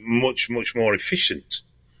administration route much, much more efficient.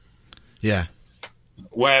 Yeah.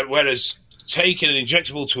 Whereas taking an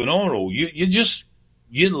injectable to an oral,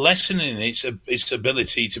 you're lessening its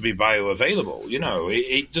ability to be bioavailable.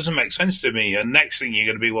 It doesn't make sense to me. And next thing you're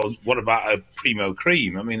going to be, well, what about a Primo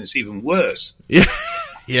cream? I mean, it's even worse. Yeah.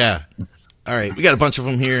 Yeah. All right. We got a bunch of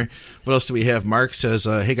them here. What else do we have? Mark says,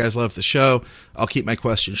 hey, guys, love the show. I'll keep my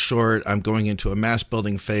questions short. I'm going into a mass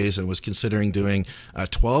building phase and was considering doing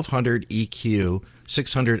 1,200 EQ,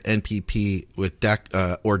 600 NPP with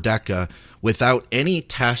DECA without any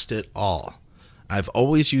test at all. I've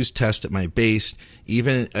always used test at my base,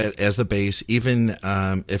 even as the base, even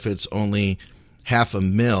if it's only half a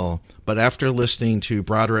mil. But after listening to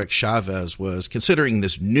Broderick Chavez was considering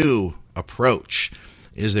this new approach.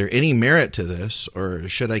 Is there any merit to this, or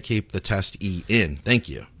should I keep the test E in? Thank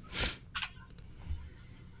you.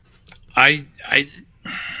 I'm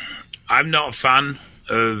not a fan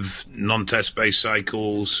of non-test based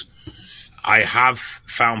cycles. I have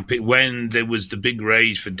found when there was the big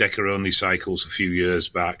rage for Decker-only cycles a few years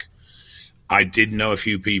back, I did know a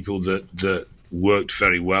few people that worked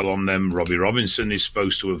very well on them. Robbie Robinson is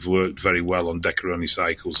supposed to have worked very well on Decker-only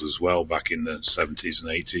cycles as well back in the 70s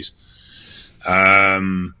and 80s.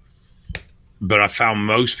 But I found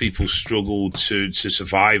most people struggled to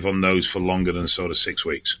survive on those for longer than sort of 6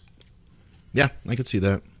 weeks. Yeah, I could see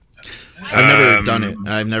that. I've never done it.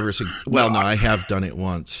 I've never. Well, no, I have done it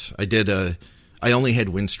once. I only had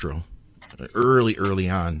Winstrol early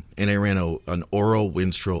on, and I ran an oral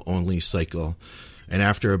Winstrol only cycle. And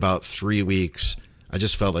after about 3 weeks, I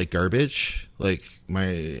just felt like garbage. Like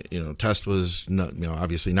my test was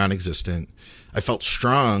obviously non-existent. I felt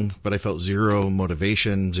strong, but I felt zero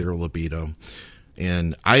motivation, zero libido.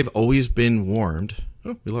 And I've always been warned.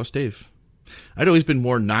 Oh, we lost Dave. I'd always been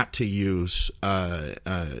warned not to use a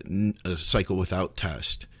cycle without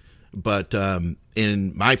test. But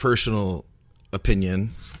in my personal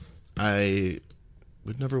opinion, I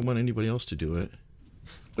would never want anybody else to do it.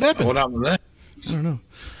 What happened? What happened there? I don't know.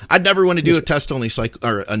 I'd never want to do a test-only cycle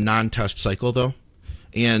or a non-test cycle, though.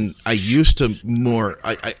 And I used to more.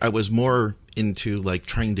 I was more into like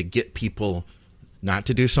trying to get people not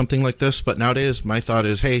to do something like this. But nowadays, my thought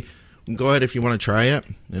is, hey, go ahead if you want to try it,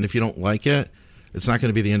 and if you don't like it, it's not going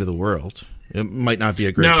to be the end of the world. It might not be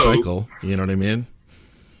a great cycle. You know what I mean?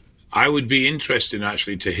 I would be interested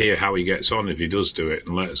actually to hear how he gets on if he does do it,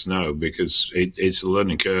 and let us know, because it's a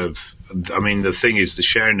learning curve. I mean, the thing is, the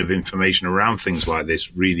sharing of information around things like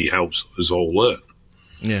this really helps us all learn.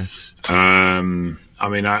 Yeah. I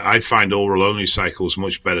mean, I find oral-only cycles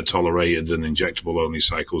much better tolerated than injectable-only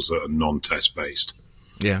cycles that are non-test based.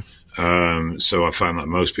 Yeah. So I find that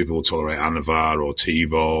most people will tolerate Anavar or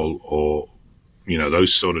T-ball or,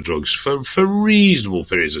 those sort of drugs for reasonable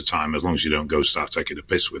periods of time, as long as you don't go start taking a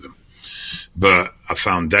piss with them. But I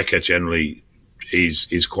found Decker generally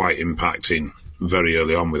is quite impacting very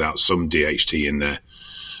early on without some DHT in there.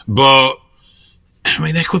 But, I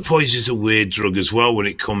mean, equipoise is a weird drug as well when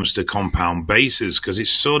it comes to compound bases, because it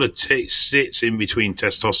sort of sits in between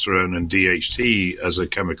testosterone and DHT as a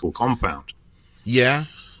chemical compound. Yeah.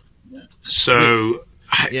 So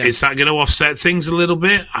is that going to offset things a little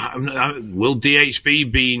bit? Will the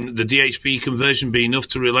DHP conversion be enough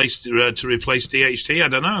to replace DHT? I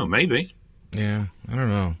don't know. Maybe. Yeah, I don't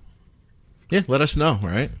know. Yeah, let us know. All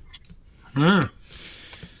right. Yeah.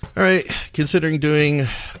 All right. Considering doing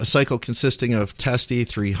a cycle consisting of Testy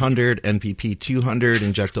 300, NPP 200,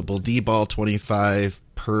 injectable D-ball 25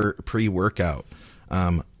 per pre-workout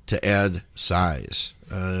to add size.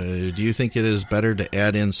 Do you think it is better to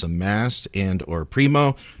add in some mast and or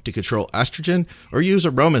primo to control estrogen, or use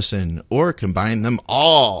aromacin, or combine them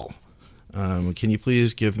all? Can you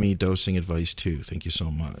please give me dosing advice too? Thank you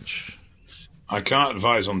so much. I can't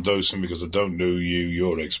advise on dosing because I don't know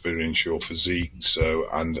your experience, your physique.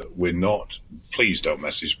 And we're not. Please don't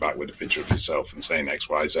message back with a picture of yourself and saying X,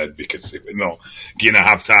 Y, Z, because we're not going to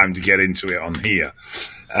have time to get into it on here.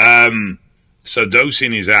 So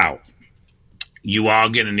dosing is out. You are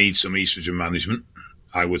going to need some estrogen management,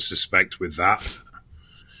 I would suspect, with that.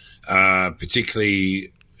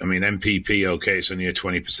 Particularly, I mean, MPP, okay, it's only a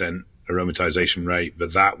 20% aromatization rate,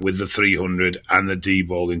 but that with the 300 and the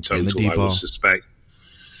D-ball in total, I would suspect.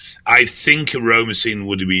 I think aromacin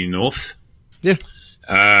would be enough. Yeah.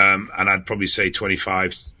 And I'd probably say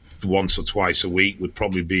 25 once or twice a week would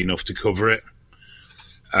probably be enough to cover it.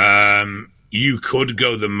 You could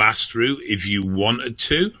go the mast route if you wanted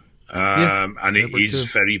to. And it is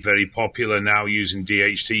very, very popular now using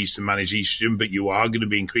DHTs to manage estrogen, but you are going to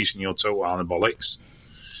be increasing your total anabolics,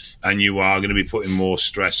 and you are going to be putting more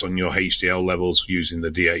stress on your HDL levels using the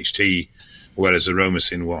DHT, whereas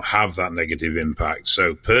aromacin won't have that negative impact.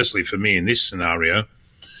 So personally, for me in this scenario,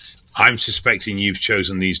 I'm suspecting you've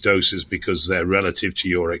chosen these doses because they're relative to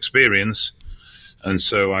your experience, and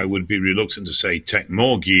so I would be reluctant to say take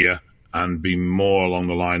more gear and be more along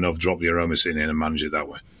the line of drop the aromacin in and manage it that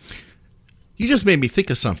way. You just made me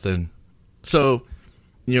think of something. So,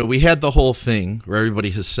 we had the whole thing where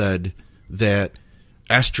everybody has said that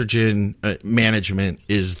estrogen management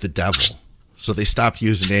is the devil. So they stopped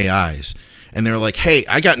using AIs. And they're like, hey,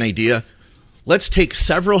 I got an idea. Let's take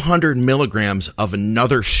several hundred milligrams of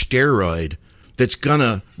another steroid that's going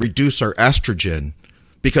to reduce our estrogen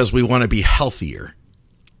because we want to be healthier.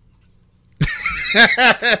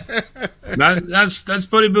 That's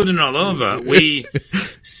bodybuilding all over.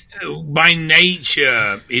 By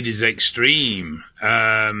nature, it is extreme,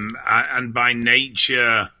 and by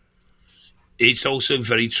nature, it's also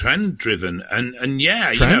very trend driven. And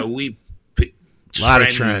yeah, Trend? we A lot of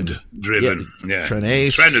trend driven, Trend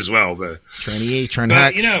Ace, trend as well, but Trend E, Trend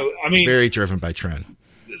but Hex. I mean, very driven by trend.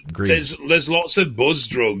 Agreed. There's lots of buzz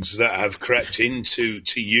drugs that have crept into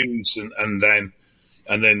use and then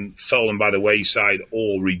fallen by the wayside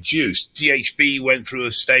or reduced. DHB went through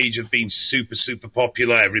a stage of being super, super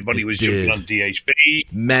popular. Everybody was jumping on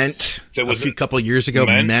DHB. Ment. There was a couple of years ago,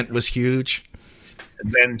 Ment was huge.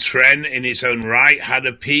 Then Tren, in its own right, had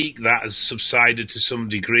a peak that has subsided to some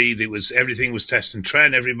degree. Everything was test and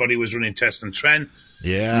Tren. Everybody was running test and Tren.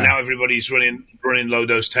 Yeah. Now everybody's running low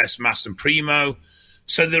dose test, Mast and Primo.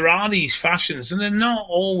 So there are these fashions, and they're not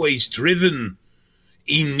always driven.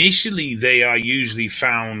 Initially, they are usually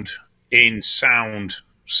found in sound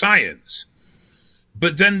science,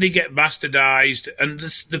 but then they get bastardized, and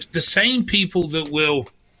the same people that will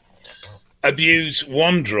abuse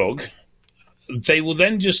one drug, they will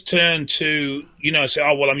then just turn to, say,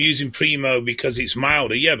 oh, well, I'm using Primo because it's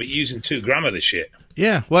milder. Yeah, but you're using 2 grams of the shit.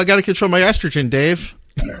 Yeah, well, I got to control my estrogen, Dave.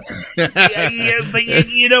 yeah, but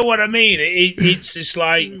you know what I mean. It's just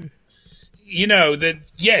like,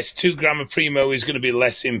 that yes, 2 grams of Primo is going to be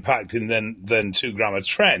less impacting than 2 grams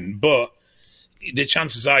of Tren, but the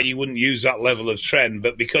chances are you wouldn't use that level of Tren.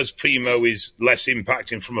 But because Primo is less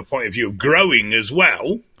impacting from a point of view of growing as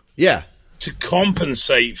well, yeah, to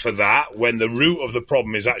compensate for that, when the root of the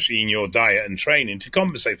problem is actually in your diet and training, to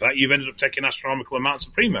compensate for that, you've ended up taking astronomical amounts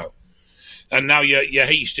of Primo. And now your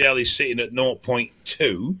HDL is sitting at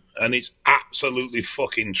 0.2, and it's absolutely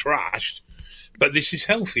fucking trashed. But this is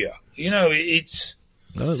healthier. It's...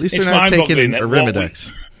 Well, at least they're not taking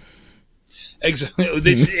Arimidex. Exactly.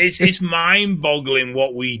 It's mind-boggling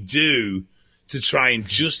what we do to try and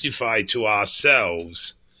justify to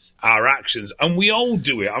ourselves our actions. And we all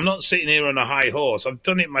do it. I'm not sitting here on a high horse. I've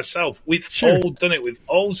done it myself. We've all done it. We've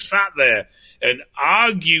all sat there and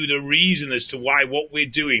argued a reason as to why what we're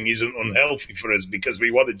doing isn't unhealthy for us because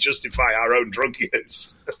we want to justify our own drug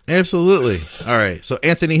use. Absolutely. All right. So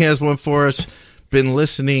Anthony has one for us. Been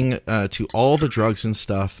listening to all the drugs and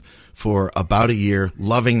stuff for about a year,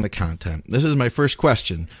 loving the content. This is my first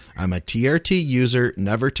question. I'm a TRT user,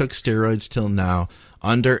 never took steroids till now,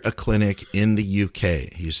 under a clinic in the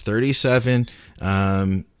UK. He's 37,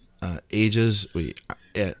 ages,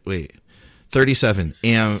 37,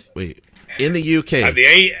 in the UK.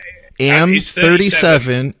 Am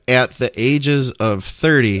 37 at the ages of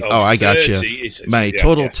 30. Oh, I got you. My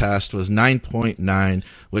total test was 9.9,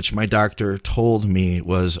 which my doctor told me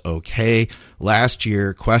was okay. Last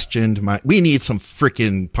year, questioned my... We need some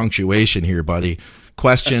freaking punctuation here, buddy.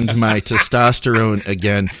 Questioned my testosterone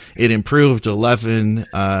again. It improved 11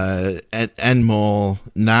 nmol.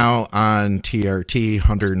 Now on TRT,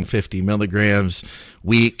 150 milligrams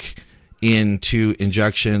week. In 2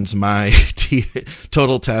 injections, my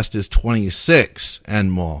total test is 26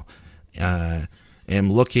 nmol. Am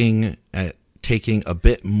looking at taking a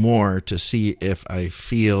bit more to see if I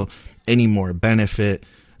feel any more benefit.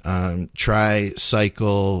 Try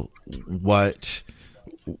cycle. What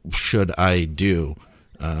should I do?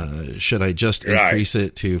 Should I just increase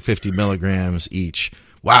it to 50 milligrams each?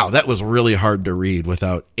 Wow, that was really hard to read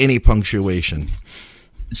without any punctuation.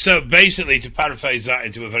 So basically, to paraphrase that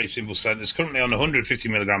into a very simple sentence, currently on 150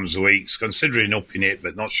 milligrams a week, considering upping it,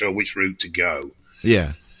 but not sure which route to go.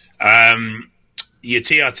 Yeah. Your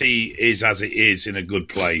TRT is as it is in a good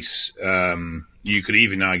place. You could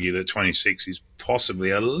even argue that 26 is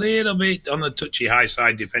possibly a little bit on the touchy high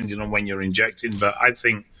side, depending on when you're injecting. But I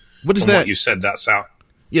think what you said, that's out.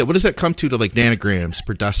 Yeah, what does that come to like nanograms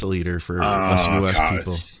per deciliter for us US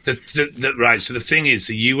people? Right, so the thing is,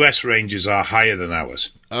 the US ranges are higher than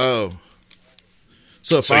ours. Oh.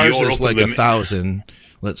 So if ours is like 1,000,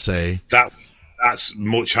 let's say. That's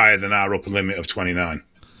much higher than our upper limit of 29.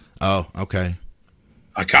 Oh, okay.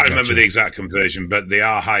 I can't remember the exact conversion, but they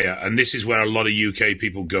are higher. And this is where a lot of UK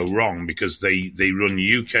people go wrong because they run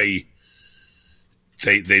UK...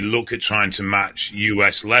 They look at trying to match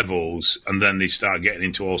US levels, and then they start getting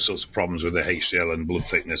into all sorts of problems with their HDL and blood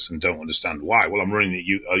thickness and don't understand why. Well, I'm running at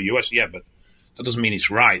US, yeah, but that doesn't mean it's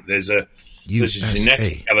right. There's a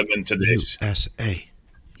genetic element to this.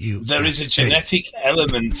 There is a genetic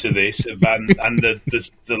element to this, and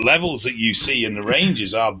the levels that you see in the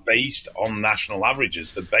ranges are based on national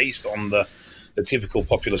averages. They're based on the typical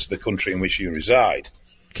populace of the country in which you reside.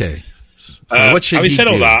 Okay. So what should having said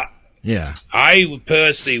do? all that, Yeah. I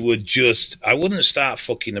personally I wouldn't start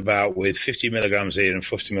fucking about with 50 milligrams here and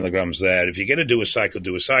 50 milligrams there. If you're going to do a cycle,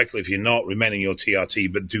 do a cycle. If you're not, remain in your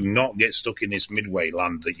TRT, but do not get stuck in this midway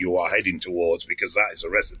land that you are heading towards, because that is a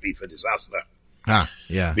recipe for disaster.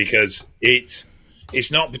 Yeah. Because it's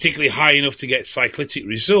not particularly high enough to get cyclitic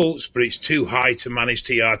results, but it's too high to manage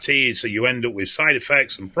TRT, so you end up with side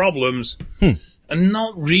effects and problems. And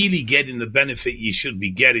not really getting the benefit you should be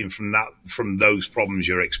getting from those problems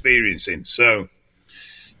you're experiencing. So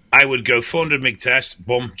I would go 400 mg test,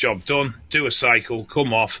 boom, job done, do a cycle,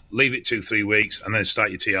 come off, leave it 2-3 weeks, and then start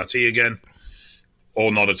your TRT again,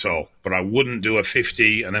 or not at all. But I wouldn't do a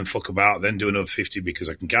 50 and then fuck about, then do another 50, because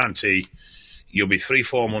I can guarantee you'll be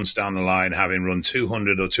 3-4 months down the line having run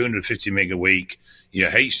 200 or 250 mg a week. Your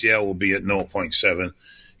HDL will be at 0.7.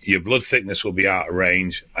 Your blood thickness will be out of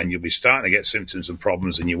range, and you'll be starting to get symptoms and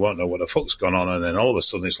problems, and you won't know what the fuck's gone on. And then all of a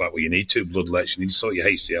sudden it's like, well, you need 2 bloodlets, you need to sort your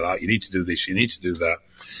HDL out, you need to do this, you need to do that.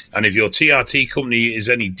 And if your TRT company is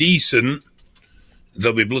any decent,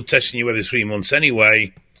 they'll be blood testing you every 3 months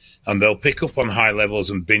anyway, and they'll pick up on high levels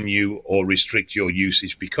and bin you or restrict your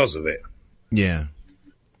usage because of it. Yeah.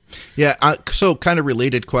 Yeah, so kind of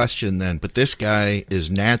related question then, but this guy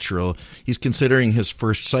is natural. He's considering his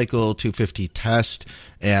first cycle 250 test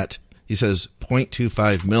at, he says,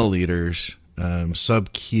 0.25 milliliters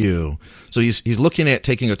sub-Q. So he's looking at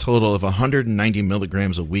taking a total of 190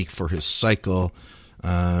 milligrams a week for his cycle,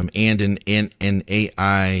 and an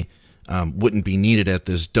AI wouldn't be needed at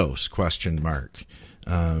this dose, question mark.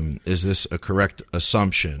 Is this a correct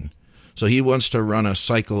assumption? So he wants to run a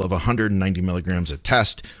cycle of 190 milligrams a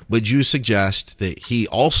test. Would you suggest that he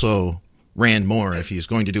also ran more if he's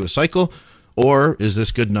going to do a cycle, or is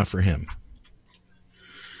this good enough for him?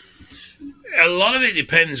 A lot of it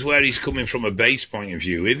depends where he's coming from a base point of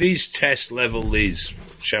view. If his test level is,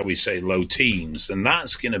 shall we say, low teens, then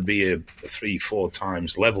that's going to be a 3-4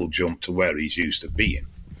 times level jump to where he's used to being.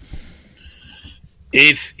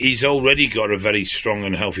 If he's already got a very strong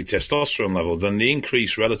and healthy testosterone level, then the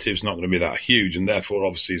increase relative is not going to be that huge, and therefore,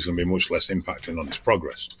 obviously, it's going to be much less impacting on his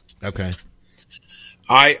progress. Okay.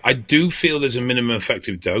 I do feel there's a minimum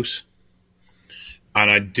effective dose, and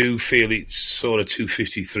I do feel it's sort of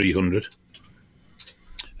 250, 300.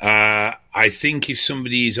 I think if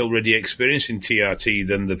somebody is already experiencing TRT,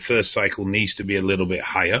 then the first cycle needs to be a little bit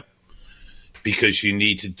higher, because you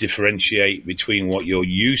need to differentiate between what you're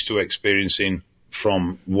used to experiencing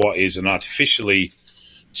from what is an artificially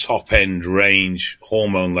top-end range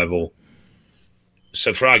hormone level.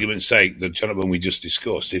 So for argument's sake, the gentleman we just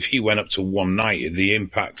discussed, if he went up to 190, the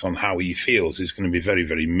impact on how he feels is going to be very,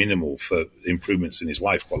 very minimal for improvements in his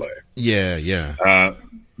life quality. Yeah.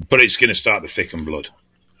 But it's going to start to thicken blood.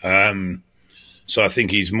 So I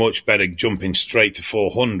think he's much better jumping straight to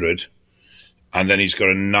 400, and then he's got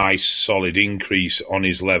a nice solid increase on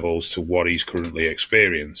his levels to what he's currently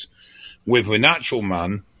experiencing. With the natural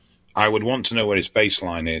man, I would want to know where his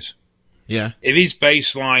baseline is. Yeah. If his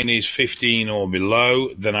baseline is 15 or below,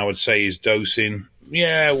 then I would say his dosing,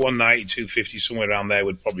 190, 250, somewhere around there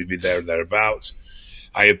would probably be there or thereabouts.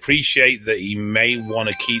 I appreciate that he may want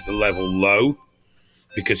to keep the level low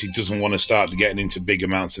because he doesn't want to start getting into big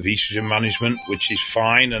amounts of estrogen management, which is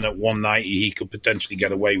fine. And at 190, he could potentially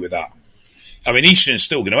get away with that. I mean, estrogen is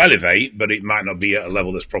still going to elevate, but it might not be at a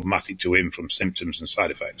level that's problematic to him from symptoms and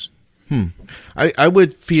side effects. I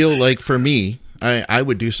would feel like, for me, I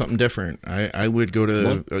would do something different. I would go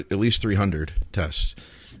to at least 300 tests,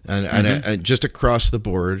 and just across the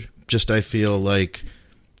board. Just I feel like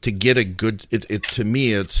to get a good, to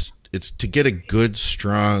me it's to get a good,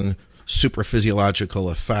 strong, super physiological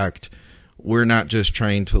effect. We're not just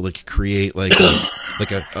trying to create a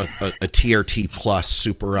TRT plus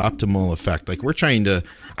super optimal effect. Like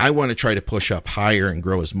I want to try to push up higher and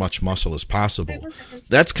grow as much muscle as possible.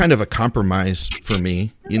 That's kind of a compromise for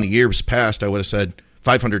me. In the years past, I would have said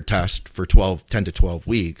 500 tests for 10 to 12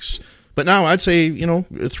 weeks. But now I'd say,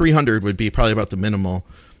 300 would be probably about the minimal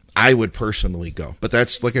I would personally go. But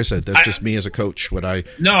that's, like I said, that's just me as a coach, in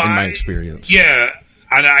my experience. Yeah.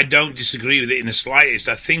 And I don't disagree with it in the slightest.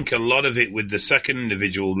 I think a lot of it with the second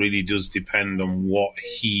individual really does depend on what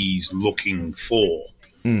he's looking for.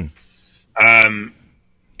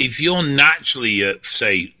 If you're naturally at,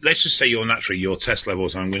 let's just say your test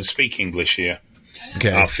levels, I'm going to speak English here,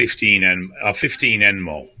 are 15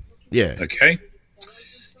 nmol. Yeah. Okay?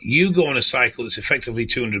 You go on a cycle that's effectively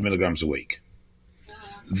 200 milligrams a week.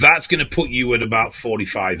 That's going to put you at about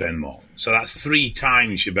 45 nmol. So that's 3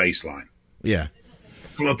 times your baseline. Yeah.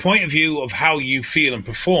 From a point of view of how you feel and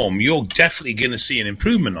perform, you're definitely going to see an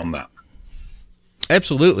improvement on that.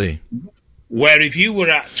 Absolutely. Where if you were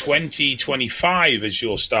at 20, 25 as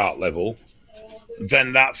your start level,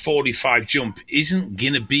 then that 45 jump isn't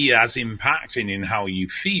going to be as impacting in how you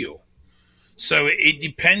feel. So it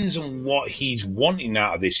depends on what he's wanting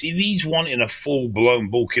out of this. If he's wanting a full-blown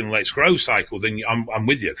bulking let's grow cycle, then I'm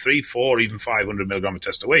with you. 3, 4, even 500 milligram of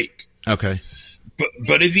test a week. Okay.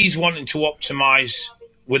 But if he's wanting to optimize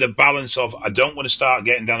with a balance of, I don't want to start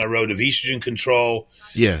getting down a road of estrogen control.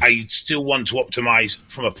 Yeah. I still want to optimize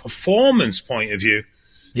from a performance point of view.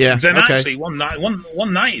 Yeah. Then okay. actually one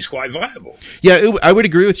night is quite viable. Yeah, I would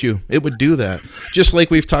agree with you. It would do that. Just like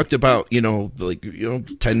we've talked about,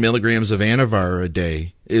 10 milligrams of Anavar a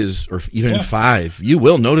day or even 5. You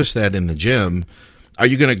will notice that in the gym. Are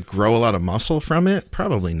you going to grow a lot of muscle from it?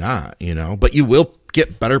 Probably not, but you will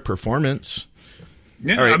get better performance.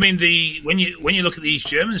 Yeah, right. I mean when you look at the East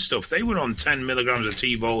German stuff, they were on 10 milligrams of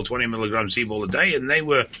T-ball, 20 milligrams of T-ball a day, and they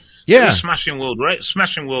were smashing world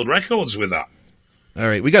records with that. All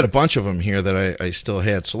right, we got a bunch of them here that I still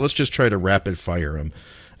had, so let's just try to rapid fire them.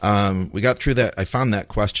 We got through that. I found that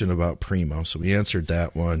question about Primo, so we answered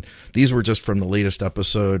that one. These were just from the latest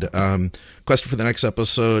episode. Question for the next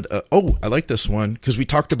episode. I like this one because we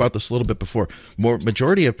talked about this a little bit before.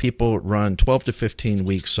 Majority of people run 12 to 15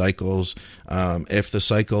 week cycles. If the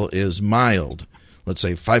cycle is mild, let's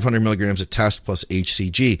say 500 milligrams of test plus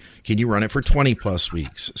HCG, can you run it for 20 plus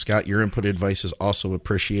weeks? Scott, your input advice is also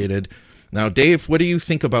appreciated. Now, Dave, what do you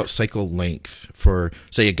think about cycle length for,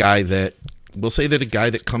 say, a guy that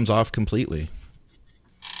comes off completely?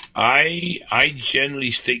 I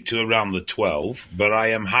generally stick to around the 12, but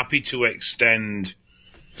I am happy to extend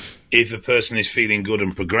if a person is feeling good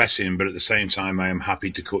and progressing, but at the same time, I am happy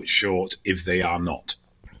to cut short if they are not.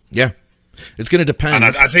 Yeah, it's going to depend.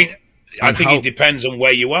 And I think it depends on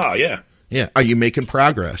where you are, yeah. Yeah, are you making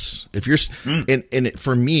progress? If you're, and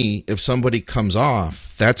for me, if somebody comes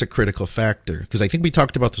off, that's a critical factor because I think we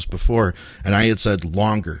talked about this before, and I had said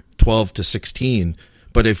longer, 12 to 16.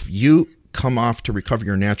 But if you come off to recover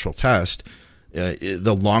your natural test,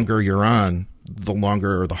 the longer you're on, the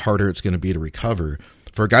longer or the harder it's going to be to recover.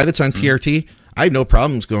 For a guy that's on TRT, I have no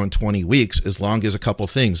problems going 20 weeks as long as a couple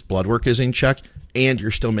things, blood work is in check, and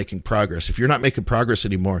you're still making progress. If you're not making progress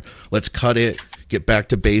anymore, let's cut it, get back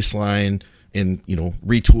to baseline, and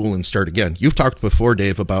retool and start again. You've talked before,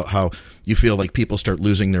 Dave, about how you feel like people start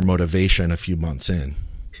losing their motivation a few months in.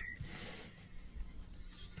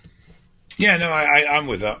 Yeah, no, I'm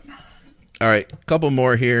with that. All right, a couple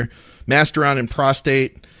more here. Masteron and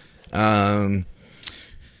prostate.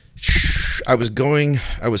 I was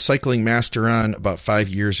cycling Masteron about 5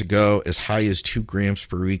 years ago as high as 2 grams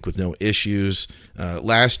per week with no issues.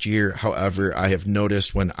 Last year, however, I have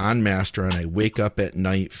noticed when on Masteron, I wake up at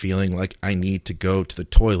night feeling like I need to go to the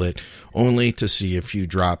toilet only to see a few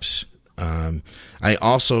drops. I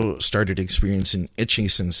also started experiencing itching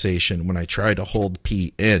sensation when I try to hold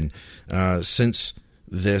pee in. Since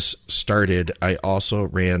this started, I also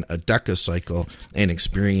ran a DECA cycle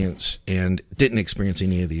and didn't experience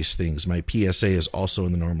any of these things. My PSA is also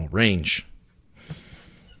in the normal range.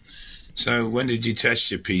 So when did you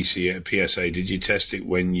test your PSA? Did you test it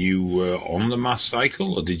when you were on the mass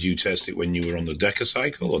cycle, or did you test it when you were on the DECA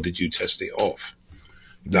cycle, or did you test it off?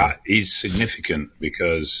 That is significant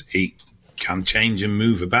because it can change and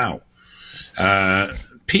move about.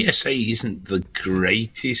 PSA isn't the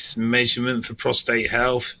greatest measurement for prostate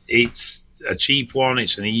health. It's a cheap one.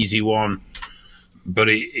 It's an easy one. But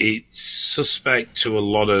it's suspect to a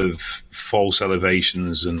lot of false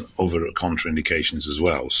elevations and other contraindications as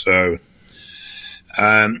well. So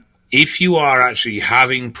if you are actually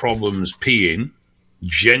having problems peeing,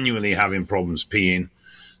 genuinely having problems peeing,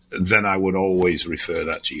 then I would always refer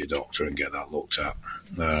that to your doctor and get that looked at.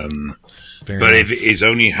 But if it is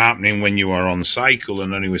only happening when you are on cycle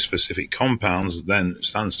and only with specific compounds, then it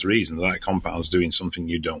stands to reason that compound is doing something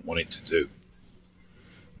you don't want it to do.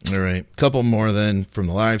 All right. A couple more then from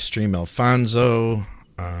the live stream. Alfonso,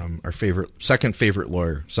 our second favorite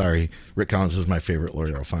lawyer. Sorry, Rick Collins is my favorite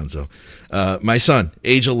lawyer, Alfonso. My son,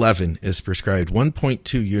 age 11, is prescribed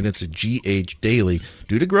 1.2 units of GH daily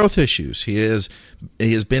due to growth issues. He has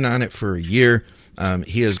been on it for a year.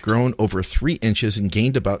 He has grown over 3 inches and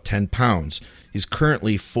gained about 10 pounds. He's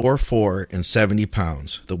currently 4'4" and 70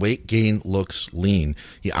 pounds. The weight gain looks lean.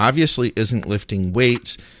 He obviously isn't lifting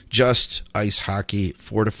weights, just ice hockey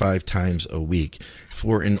 4 to 5 times a week.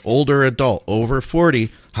 For an older adult over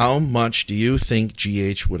 40, how much do you think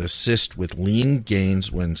GH would assist with lean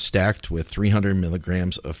gains when stacked with 300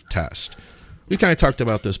 milligrams of test? We kind of talked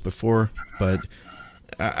about this before, but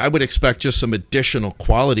I would expect just some additional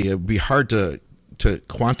quality. It would be hard to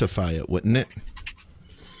quantify it, wouldn't it?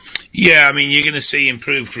 Yeah, I mean, you're going to see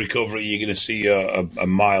improved recovery. You're going to see a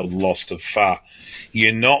mild loss of fat.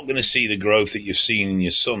 You're not going to see the growth that you've seen in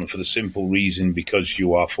your son for the simple reason because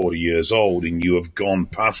you are 40 years old and you have gone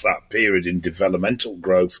past that period in developmental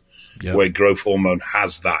growth where growth hormone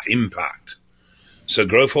has that impact. So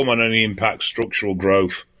growth hormone only impacts structural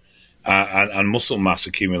growth and muscle mass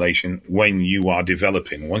accumulation when you are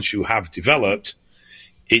developing. Once you have developed,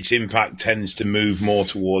 its impact tends to move more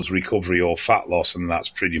towards recovery or fat loss, and that's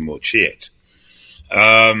pretty much it.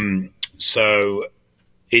 So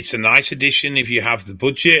it's a nice addition if you have the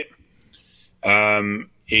budget.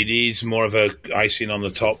 It is more of a icing on the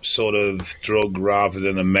top sort of drug rather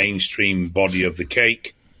than a mainstream body of the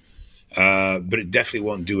cake. But it definitely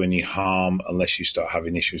won't do any harm unless you start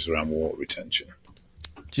having issues around water retention.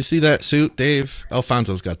 Did you see that suit, Dave?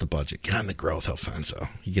 Alfonso's got the budget. Get on the growth, Alfonso.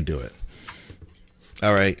 You can do it.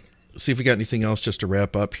 All right. Let's see if we got anything else just to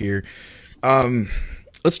wrap up here.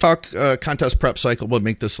 Let's talk contest prep cycle. We'll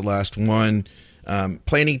make this the last one.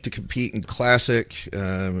 Planning to compete in Classic.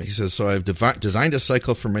 He says, so I've designed a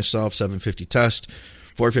cycle for myself, 750 test,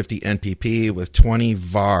 450 NPP with 20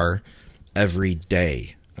 VAR every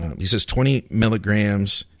day. He says 20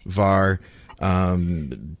 milligrams VAR,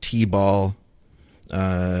 T-ball,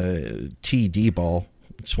 TD ball,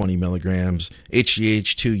 20 milligrams,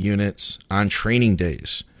 HGH 2 units on training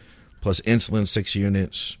days, plus insulin 6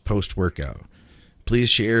 units post-workout. Please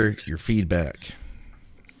share your feedback.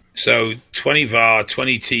 So 20 VAR,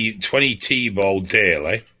 20 T-ball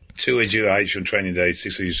daily, 2 HGH on training days,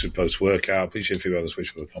 6 units post-workout. Please share feedback on the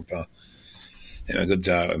switch for the compound. A good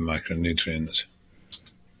diet of micronutrients.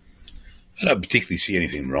 I don't particularly see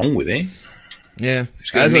anything wrong with it. Yeah, he's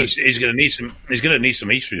going to need some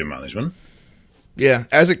estrogen management. Yeah,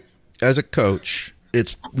 as a coach,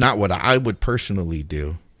 it's not what I would personally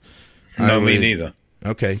do. Me neither.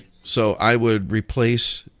 Okay, so I would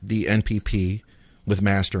replace the NPP with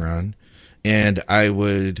Masteron, and I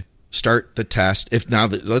would start the test. If now,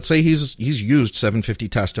 let's say he's used 750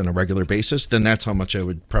 test on a regular basis, then that's how much I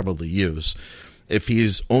would probably use. If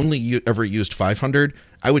he's only ever used 500,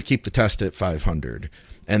 I would keep the test at 500.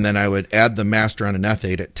 And then I would add the Masteron and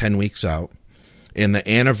Ethate at 10 weeks out. In the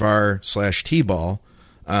Anavar / T-ball,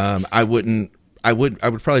 I would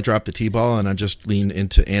probably drop the T-ball and I'd just lean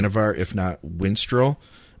into Anavar, if not Winstrol.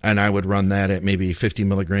 And I would run that at maybe 50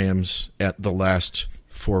 milligrams at the last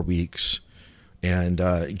 4 weeks. And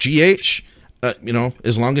GH,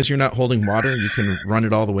 as long as you're not holding water, you can run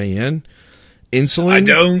it all the way in.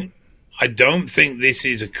 Insulin. I don't think this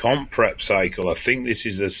is a comp prep cycle. I think this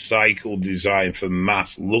is a cycle designed for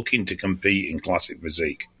mass looking to compete in classic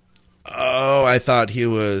physique. Oh, I thought he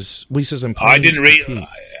was. He says I didn't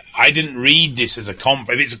read this as a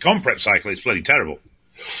comp. If it's a comp prep cycle, it's bloody terrible.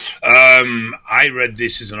 I read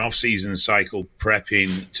this as an off-season cycle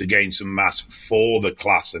prepping to gain some mass for the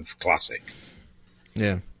class of classic.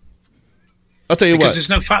 Yeah, I'll tell you because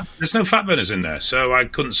what. There's no fat burners in there, so I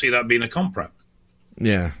couldn't see that being a comp prep.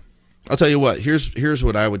 Yeah. I'll tell you what, here's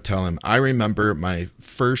what I would tell him. I remember my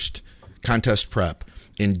first contest prep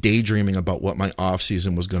and daydreaming about what my off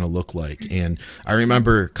season was going to look like. And I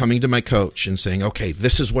remember coming to my coach and saying, okay,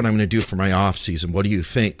 this is what I'm going to do for my off season. What do you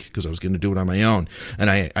think? Because I was going to do it on my own. And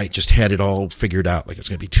I just had it all figured out. Like it's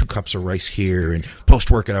going to be 2 cups of rice here, and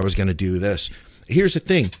post-workout I was going to do this. Here's the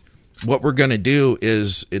thing. What we're going to do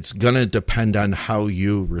is it's going to depend on how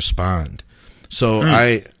you respond. So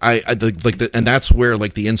and that's where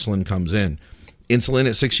like the insulin comes in. Insulin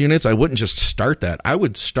at 6 units, I wouldn't just start that. I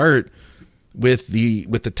would start with the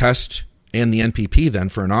test and the NPP then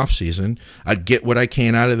for an off season. I'd get what I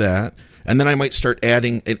can out of that, and then I might start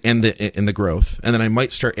adding in the growth, and then I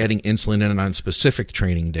might start adding insulin in on specific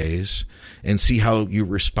training days and see how you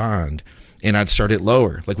respond. And I'd start it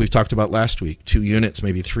lower, like we've talked about last week, 2 units,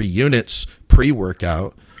 maybe 3 units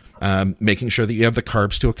pre-workout. Making sure that you have the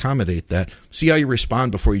carbs to accommodate that. See how you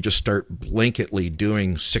respond before you just start blanketly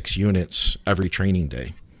doing 6 units every training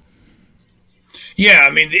day. Yeah,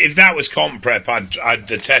 I mean, if that was comp prep,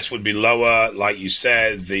 the test would be lower. Like you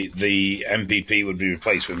said, the MPP would be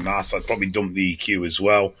replaced with mass. I'd probably dump the EQ as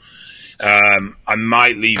well. I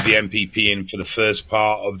might leave the MPP in for the first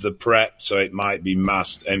part of the prep, so it might be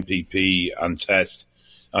massed MPP and test,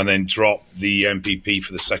 and then drop the MPP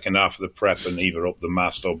for the second half of the prep and either up the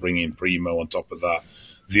mast or bring in Primo on top of that.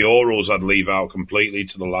 The orals I'd leave out completely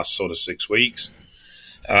to the last sort of 6 weeks.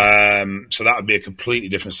 So that would be a completely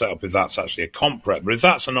different setup if that's actually a comp prep. But if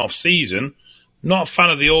that's an off-season, not a fan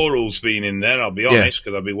of the orals being in there, I'll be honest,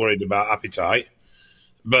 because I'd be worried about appetite.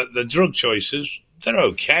 But the drug choices, they're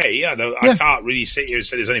okay. I can't really sit here and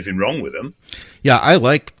say there's anything wrong with them. Yeah, I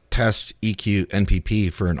like test EQ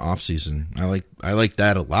NPP for an off season. I like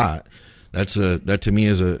that a lot. That to me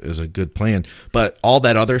is a good plan. But all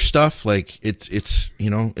that other stuff, like it's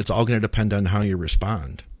you know, it's all going to depend on how you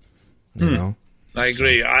respond. You know. I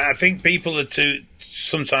agree. I think people are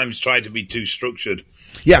sometimes try to be too structured.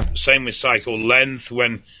 Yeah. Same with cycle length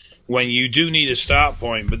when you do need a start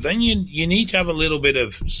point, but then you need to have a little bit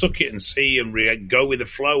of suck it and see and go with the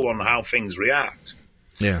flow on how things react.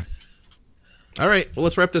 Yeah. All right. Well,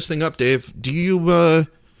 let's wrap this thing up, Dave. Do you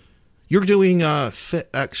you're doing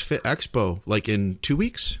Fit Expo like in 2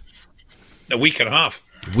 weeks? A week and a half.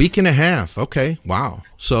 Week and a half. Okay. Wow.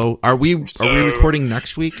 So are we recording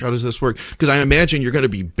next week? How does this work? Because I imagine you're going to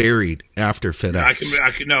be buried after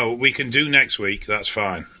FitX. No, we can do next week. That's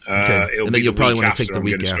fine. Okay. And then you'll probably want to take the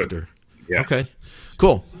week after. Yeah. Okay.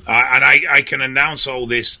 Cool. And I can announce all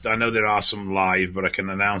this. I know there are some live, but I can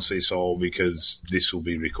announce this all because this will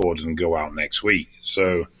be recorded and go out next week.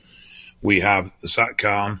 So we have Zach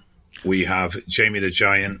Khan. We have Jamie the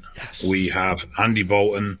Giant. Yes. We have Andy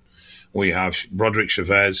Bolton. We have Broderick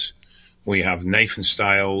Chavez. We have Nathan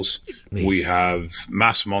Stiles. We have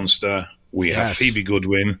Mass Monster. We have Phoebe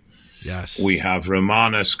Goodwin. Yes. We have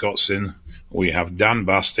Romana Scottson. We have Dan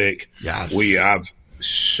Bastick. Yes. We have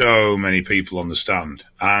so many people on the stand.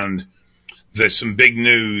 And there's some big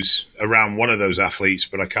news around one of those athletes,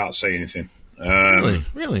 but I can't say anything.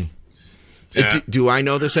 Really? Yeah. Do I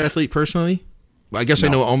know this athlete personally? I guess I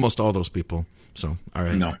know almost all those people. So, all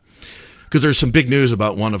right. No. Because there's some big news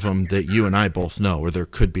about one of them that you and I both know, or there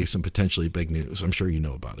could be some potentially big news. I'm sure you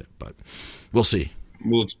know about it, but we'll see.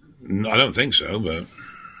 Well, I don't think so, but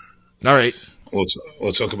all right.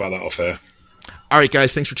 We'll talk about that off air. All right,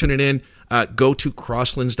 guys. Thanks for tuning in. Go to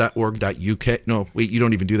crosslands.org.uk. No, wait, you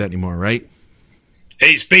don't even do that anymore, right?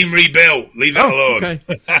 It's been rebuilt. Leave it alone. Okay.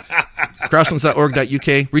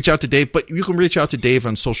 Crosslands.org.uk. Reach out to Dave, but you can reach out to Dave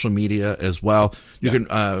on social media as well. You can,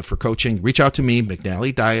 for coaching, reach out to me,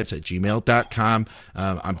 McNallyDiets@gmail.com.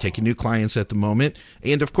 I'm taking new clients at the moment.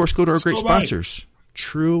 And, of course, go to our great sponsors,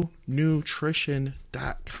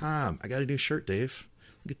 TrueNutrition.com. I got a new shirt, Dave.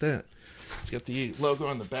 Look at that. It's got the logo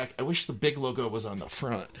on the back. I wish the big logo was on the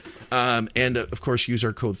front. And, of course, use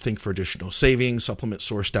our code THINK for additional savings.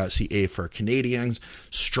 SupplementSource.ca for Canadians.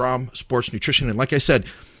 Strom Sports Nutrition. And like I said,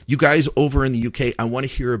 you guys over in the UK, I want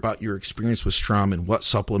to hear about your experience with Strom and what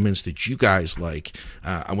supplements did you guys like.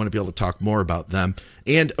 I want to be able to talk more about them.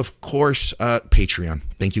 And, of course, Patreon.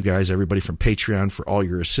 Thank you guys, everybody from Patreon, for all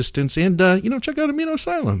your assistance. And, check out Amino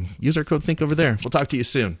Asylum. Use our code THINK over there. We'll talk to you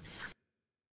soon.